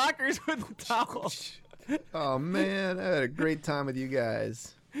 whipping lockers with a towel. Oh man, I had a great time with you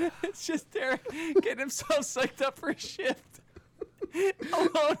guys. It's just Derek getting himself psyched up for a shift,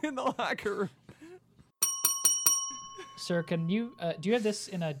 alone in the locker room. Sir, can you do you have this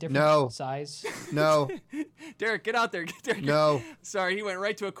in a different No. size? No, Derek, get out there. Get Derek. no. Sorry, he went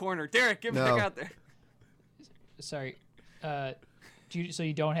right to a corner. Derek, get No. back out there. Sorry. So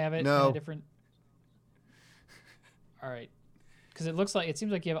you don't have it in No. a different. All right. Because it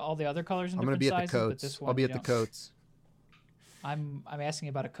seems like you have all the other colors in I'm gonna different be at the sizes, but coats. this one I'll be you at the don't. coats. I'm asking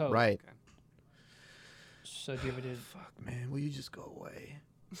about a coat. Right. So do you have it? Fuck, man. Will you just go away?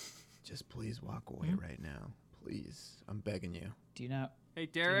 Just please walk away right now. Please. I'm begging you. Do you not? Hey,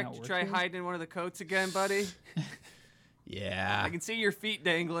 Derek, not you work try here? hiding in one of the coats again, buddy? Yeah. I can see your feet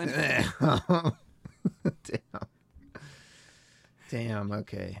dangling. Damn. Damn,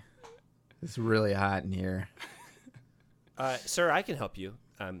 okay. It's really hot in here. Sir, I can help you.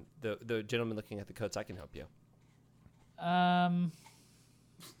 The gentleman looking at the coats, I can help you.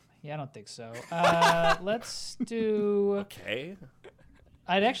 Yeah, I don't think so. Let's do. Okay.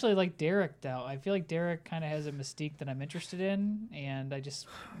 I'd actually like Derek though. I feel like Derek kind of has a mystique that I'm interested in, and I just.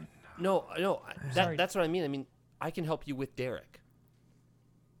 No. Sorry. That's what I mean. I mean, I can help you with Derek.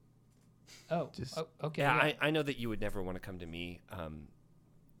 Okay. Yeah, I know that you would never want to come to me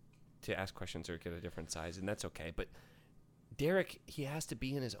to ask questions or get a different size, and that's okay. But Derek, he has to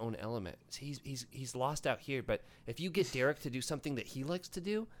be in his own element. He's lost out here. But if you get Derek to do something that he likes to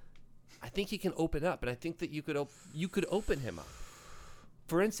do, I think he can open up, and I think that you could open him up.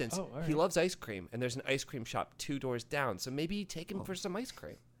 For instance, all he right. loves ice cream, and there's an ice cream shop 2 doors down. So maybe take him for some ice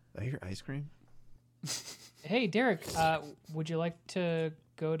cream. I hear ice cream. Hey, Derek, would you like to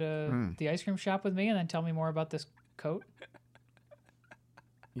go to the ice cream shop with me and then tell me more about this coat?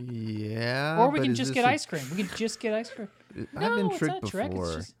 Yeah. Or we but can is just this get a- ice cream. We can just get ice cream. I've been it's tricked not a trick.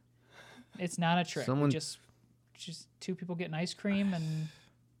 before. It's not a trick. Someone- We just 2 people getting ice cream, and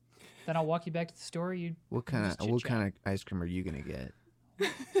then I'll walk you back to the store. What can kind just of what chit-chat. kind of ice cream are you gonna get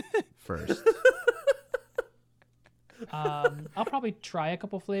first? I'll probably try a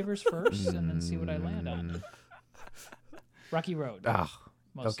couple flavors first, and then see what I land on. Rocky Road. Oh,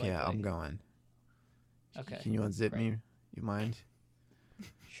 most okay. likely. I'm going. Okay. Can you unzip great. me? You mind?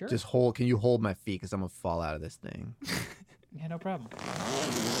 Sure. Just hold. Can you hold my feet? Cause I'm gonna fall out of this thing. Yeah, no problem.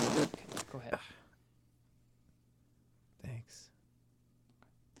 Okay, go ahead. Thanks.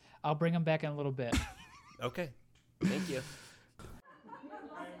 I'll bring them back in a little bit. Okay. Thank you.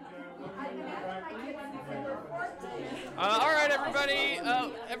 All right, everybody.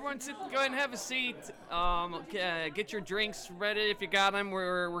 Everyone, go ahead and have a seat. Get your drinks ready if you got them.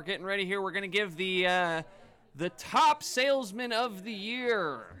 We're getting ready here. We're gonna give the top salesman of the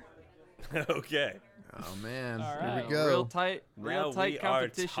year. Okay. Oh man. All Here right. we go. Real tight Now we are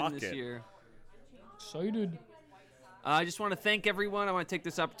competition this talking. year. Excited. I just want to thank everyone. I want to take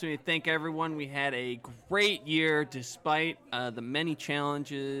this opportunity to thank everyone. We had a great year despite the many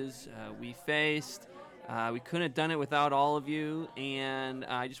challenges we faced. We couldn't have done it without all of you. And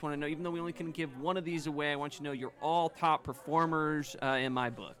I just want to know, even though we only can give one of these away, I want you to know you're all top performers in my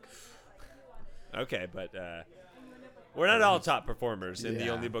book. Okay, but we're not all top performers in the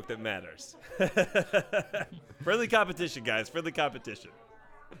Yeah. only book that matters. Friendly competition, guys. Friendly competition.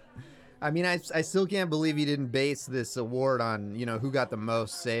 I mean, I still can't believe he didn't base this award on, who got the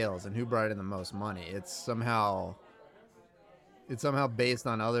most sales and who brought in the most money. It's somehow based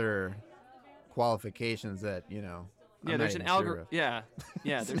on other qualifications that, Yeah, I'm there's not an even sure algorithm. of. Yeah,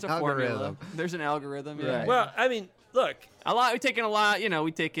 It's there's a an formula. algorithm. There's an algorithm. Yeah. Right. Well, I mean, look. We've taken a lot.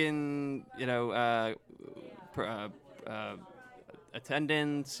 We've taken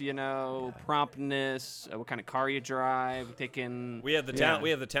attendance, promptness, what kind of car you drive, taking. We have the talent. We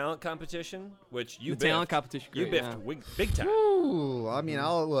have the talent competition, which you the talent competition. You Great, biffed big time. Ooh, I mean,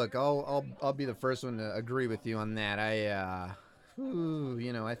 I'll be the first one to agree with you on that.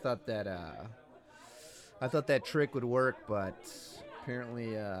 I thought that trick would work, but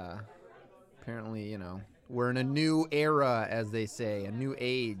apparently, we're in a new era, as they say, a new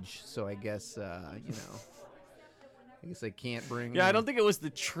age. So I guess, I guess I can't bring. Yeah, I don't think it was the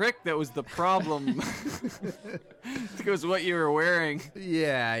trick that was the problem. I think it was what you were wearing.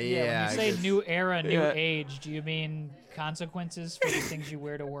 Yeah. When you say new era, new age, do you mean consequences for the things you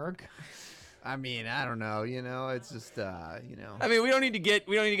wear to work? I mean, I don't know. It's just, I mean, we don't need to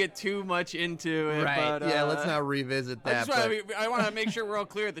get too much into it. Right. But, yeah. Let's not revisit that. I want to make sure we're all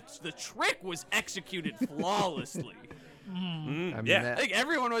clear that the trick was executed flawlessly. I mean, Yeah. I think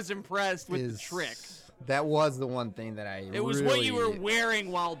everyone was impressed with the trick. That was the one thing that I. It was what you were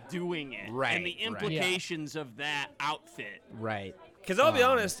wearing while doing it, Right, and the implications of that outfit. Right. Because I'll be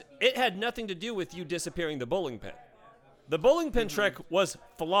honest, it had nothing to do with you disappearing the bowling pin. The bowling pin trick was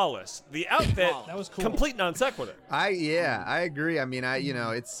flawless. The outfit, That was cool. complete non sequitur. I agree. I mean,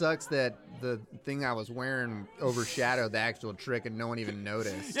 it sucks that the thing I was wearing overshadowed the actual trick and no one even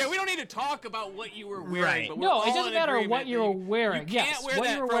noticed. Yeah, we don't need to talk about what you were wearing. Right. But we're No, all it doesn't in matter agreement what you that were wearing. You can't Yes, wear what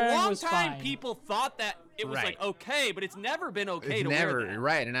that. you were For a wearing long was time, fine. people thought that it was Right. like okay, but it's never been okay It's to never wear that.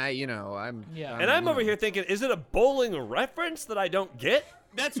 right, and I'm Yeah. And I'm over here thinking, is it a bowling reference that I don't get?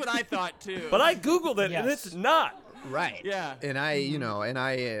 That's what I thought too. But I Googled it, and Yes. it's not. right. Yeah. And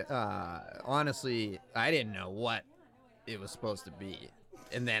honestly, I didn't know what it was supposed to be,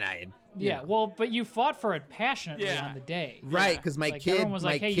 and then But you fought for it passionately Yeah. on the day. right, because my Like, kid, everyone was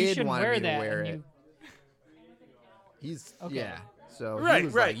like, hey, you kid shouldn't wanted wear me to that. wear and it. you, He's Okay. So Right, he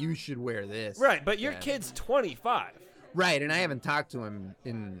was right. like, you should wear this. Right, but your Yeah. kid's 25. Right, and I haven't talked to him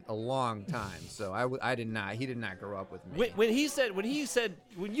in a long time, so I did not. He did not grow up with me. When you said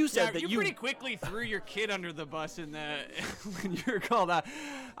Yeah, that you you pretty quickly threw your kid under the bus in that when you were called out.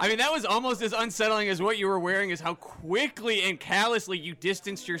 I mean, that was almost as unsettling as what you were wearing, is how quickly and callously you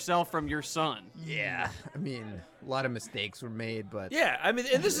distanced yourself from your son. Yeah, I mean, a lot of mistakes were made, but Yeah, I mean,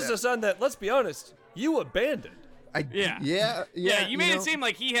 and this is a son that, let's be honest, you abandoned. Yeah, you made it seem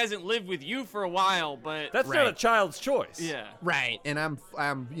like he hasn't lived with you for a while, but That's not a child's choice. yeah. right, and I'm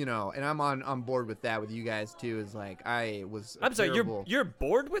on board with that with you guys too. Is like I'm sorry, terrible... you're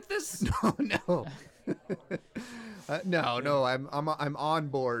bored with this? no. No, I'm on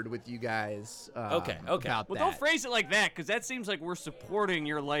board with you guys. Okay. About Well, that. don't phrase it like that, because that seems like we're supporting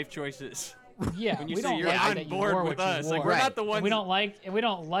your life choices. yeah, When you we say don't you're like on that you board wore with what you us, like wore. we're not Right. the ones. And we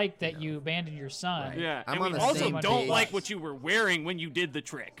don't like that you abandoned your son. Yeah, I'm and on we the also same don't page. like what you were wearing when you did the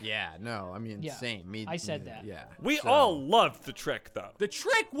trick. Yeah, no, I mean, Yeah, same. Me, I said that. Yeah, We so- all loved the trick, though. The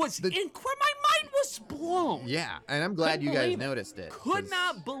trick was incredible. My mind was blown. Yeah, and I'm glad Couldn't you guys believe it. noticed it. Could 'cause-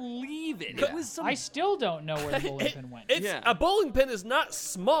 not believe it. Yeah. It was some. I still don't know where the bowling pin went. It's Yeah. a bowling pin is not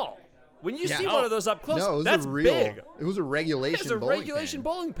small. When you Yeah. see one of those up close, No, it was that's a real. big. It was a regulation. It's a bowling regulation pin.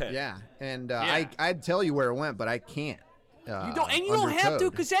 bowling pin. Yeah, and Yeah. I'd tell you where it went, but I can't. you don't under have to,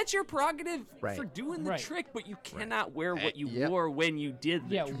 code. because that's your prerogative Right. for doing the Right. trick. But you cannot wear what you Yep. wore when you did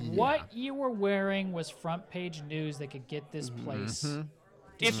the Yeah, trick. what you were wearing was front page news that could get this place.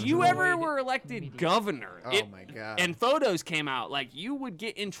 If you ever destroyed were elected immediately. governor, Oh my God. and photos came out, like you would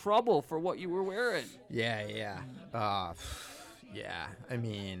get in trouble for what you were wearing. Yeah. Yeah. I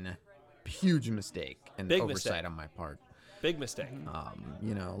mean, huge mistake and Big oversight mistake. on my part. Big mistake.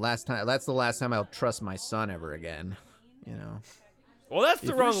 That's the last time I'll trust my son ever again. Well, that's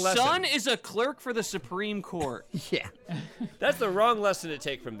the wrong Your lesson. son is a clerk for the Supreme Court. Yeah. That's the wrong lesson to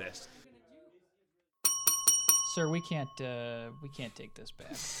take from this. Sir, we can't take this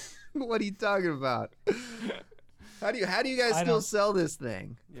back. What are you talking about? How do you guys I still don't- sell this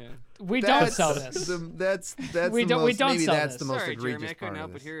thing? Yeah. We don't That's sell this. That's We the don't- most, we don't maybe sell that's this. the most Sorry, Jeremy, egregious I couldn't part help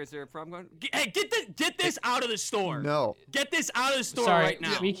of but this. here. Is there a problem going? Hey, get this out of the store. No. Get this out of the store Sorry, right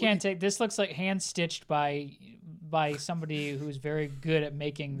now. we can't take. This looks like hand stitched by somebody who's very good at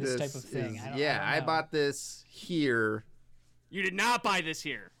making this type of thing. is- I don't I know. bought this here. You did not buy this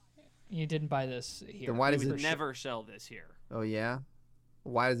here. You didn't buy this here. Then why We does would it? never sell this here. Oh yeah.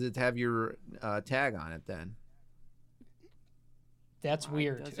 Why does it have your tag on it then? That's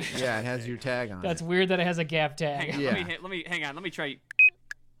weird. does it? Yeah, it has your tag on That's it. weird that it has a gap tag. Hang on, Yeah. let me try.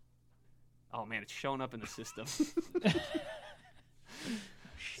 Oh man, it's showing up in the system.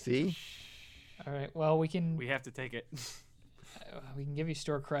 See? All right. Well, we can We have to take it. give you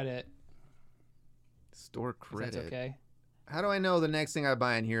store credit. Store If credit. that's okay. How do I know the next thing I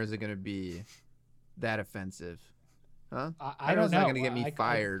buy in here isn't going to be that offensive? Huh? I know don't it's know. not going to get me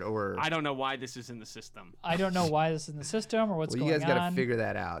fired or. I don't know why this is in the system. I don't know why this is in the system or what's Well, going you on. guys got to figure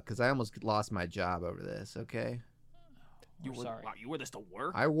that out because I almost lost my job over this. Okay. Sorry. Wow, you wore this to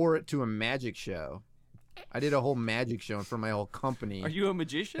work? I wore it to a magic show. I did a whole magic show for my whole company. Are you a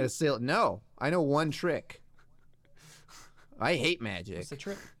magician? At a sale. No, I know one trick. I hate magic. What's the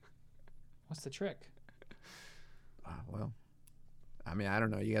trick? What's the trick? Well, I mean, I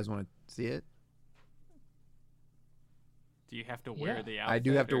don't know. You guys want to see it? Do you have to wear the outfit? I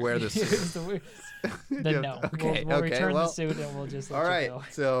do have to wear the suit. Then no. Okay, we'll okay, return well, the suit and we'll just let All right. you go.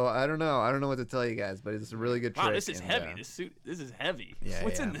 So I don't know. I don't know what to tell you guys, but it's a really good trick. Wow, this is and, heavy. This is heavy. Yeah,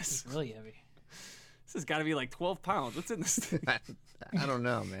 What's in yeah. this? It's really heavy. This has got to be like 12 pounds. What's in this thing? I don't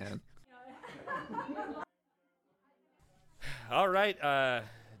know, man. All right,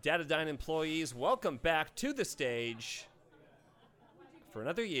 Datadyne employees, welcome back to the stage for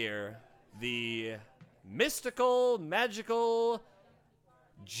another year. The mystical, magical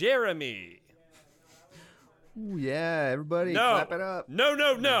Jeremy. Ooh, yeah, everybody, No, clap it up.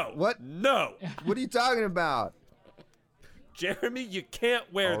 no. What? No, What are you talking about? Jeremy, you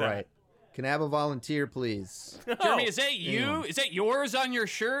can't wear All that. right. Can I have a volunteer, please? Jeremy, is that you? Is that yours on your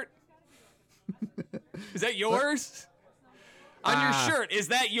shirt? Is that yours? On your shirt, is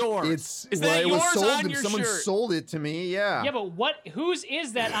that yours? Is that it was yours sold on to your someone shirt? sold it to me. Yeah. Yeah, but whose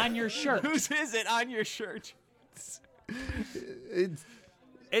is that on your shirt? Whose is it on your shirt? It's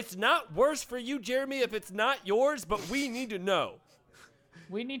It's not worse for you, Jeremy, if it's not yours, but we need to know.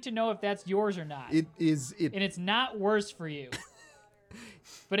 We need to know if that's yours or not. it is it. And it's not worse for you.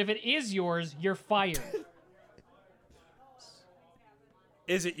 But if it is yours, you're fired.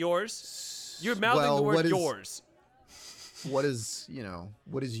 Is it yours? You're mouthing Well, the word what is- yours. What is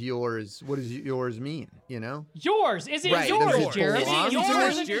what is yours? What does yours mean? You know? Yours! Is it Right, yours, does it Jeremy? belong Is it to me?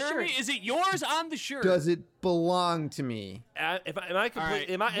 yours, on your Jeremy? shirt? Is it yours on the shirt? Does it belong to me? Am I complete? right.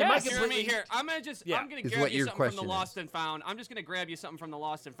 Am I Yes. completely? Jeremy, here, I'm gonna Yeah. grab what you your something from the question Lost is. and Found. I'm just gonna grab you something from the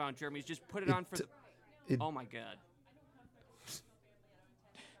Lost and Found, Jeremy. Just put it on for the. Oh my God!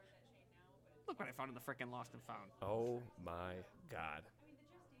 Look what I found in the frickin' Lost and Found. Oh my God!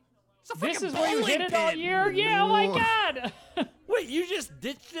 It's a This frickin' is where you bowling hid it all pin. year? Yeah, oh my Ooh. God! Wait, you just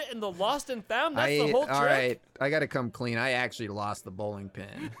ditched it in the Lost and Found? That's the whole trick? All right, I got to come clean. I actually lost the bowling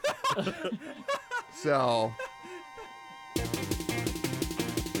pin. So,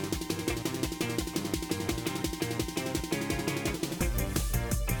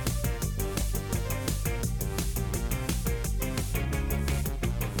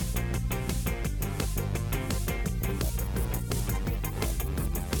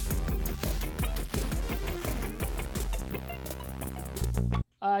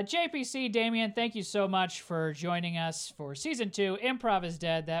 JPC, Damian, thank you so much for joining us for Season 2. Improv is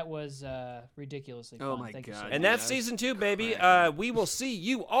Dead. That was ridiculously fun. Oh my Thank you so God. much. And that's season 2, baby. We will see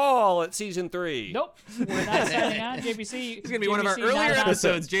you all at season 3. Nope, we're not signing on. JPC. It's gonna be one of our JPC, earlier not an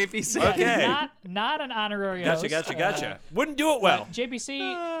episodes, JPC. Yeah, Okay. Not an honorary Gotcha, host. gotcha. Wouldn't do it well.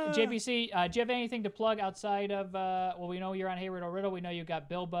 JPC, do you have anything to plug outside of, well, we know you're on Hey Riddle Riddle. We know you've got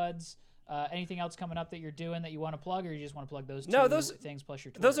Bill Buds. Anything else coming up that you're doing that you want to plug, or you just want to plug those two things plus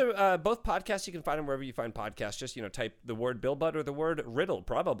your Twitter? Those are both podcasts. You can find them wherever you find podcasts. Just, type the word Bill Budd or the word Riddle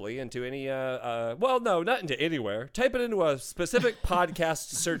probably into any, well, no, not into anywhere. Type it into a specific podcast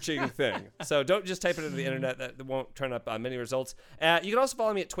searching thing. So don't just type it into the internet. That won't turn up many results. You can also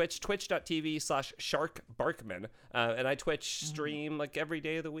follow me at Twitch, twitch.tv/SharkBarkman. And I Twitch stream like every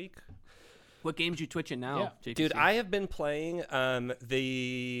day of the week. What games you twitching now, JPC? Dude, I have been playing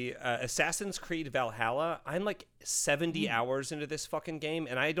the Assassin's Creed Valhalla. I'm like 70 hours into this fucking game,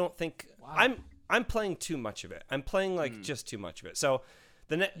 and I don't think I'm playing too much of it. I'm playing like just too much of it. So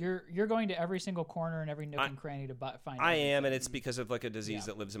you're going to every single corner and every nook and cranny to find. I am, and it's because of like a disease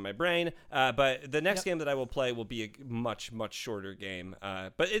that lives in my brain. But the next game that I will play will be a much shorter game.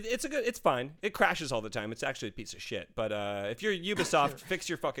 But it's fine. It crashes all the time. It's actually a piece of shit. But if you're Ubisoft, fix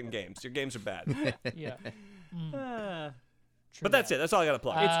your fucking games. Your games are bad. Yeah. But that's it. That's all I got to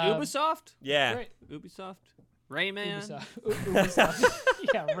plug. It's Ubisoft. Yeah. Great. Ubisoft. Rayman. Ubisoft.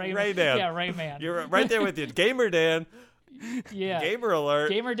 Yeah, Rayman. Yeah, Rayman. You're right there with you, Gamer Dan. Yeah. Gamer alert.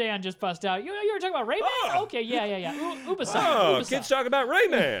 Gamer Dan just bust out. You were talking about Rayman? Oh. Okay, yeah. Ubisoft. Oh, Ubisoft. kids talking about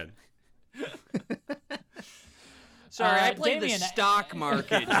Rayman. Sorry, I played Damian, the stock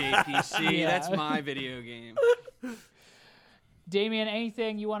market, JPC. Yeah. That's my video game. Damian,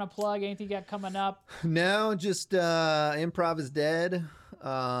 anything you want to plug? Anything you got coming up? no, just Improv is Dead.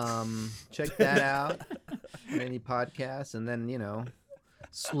 Check that out on any podcast, and then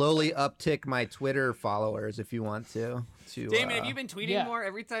slowly uptick my Twitter followers if you want to. Damon, have you been tweeting yeah. more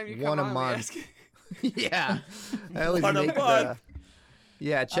every time you one come a on? month. We ask you? Yeah. I always What a make month.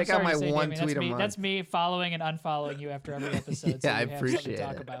 Yeah, check I'm out my sorry to say, one Damian, tweet a month. That's me following and unfollowing you after every episode. Yeah, so I you have something appreciate to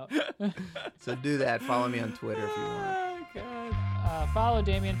talk it. about. So do that. Follow me on Twitter if you want. Oh, God. Follow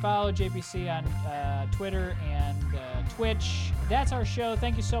Damian, follow JPC on Twitter and Twitch. That's our show.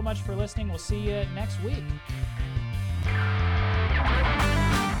 Thank you so much for listening. We'll see you next week.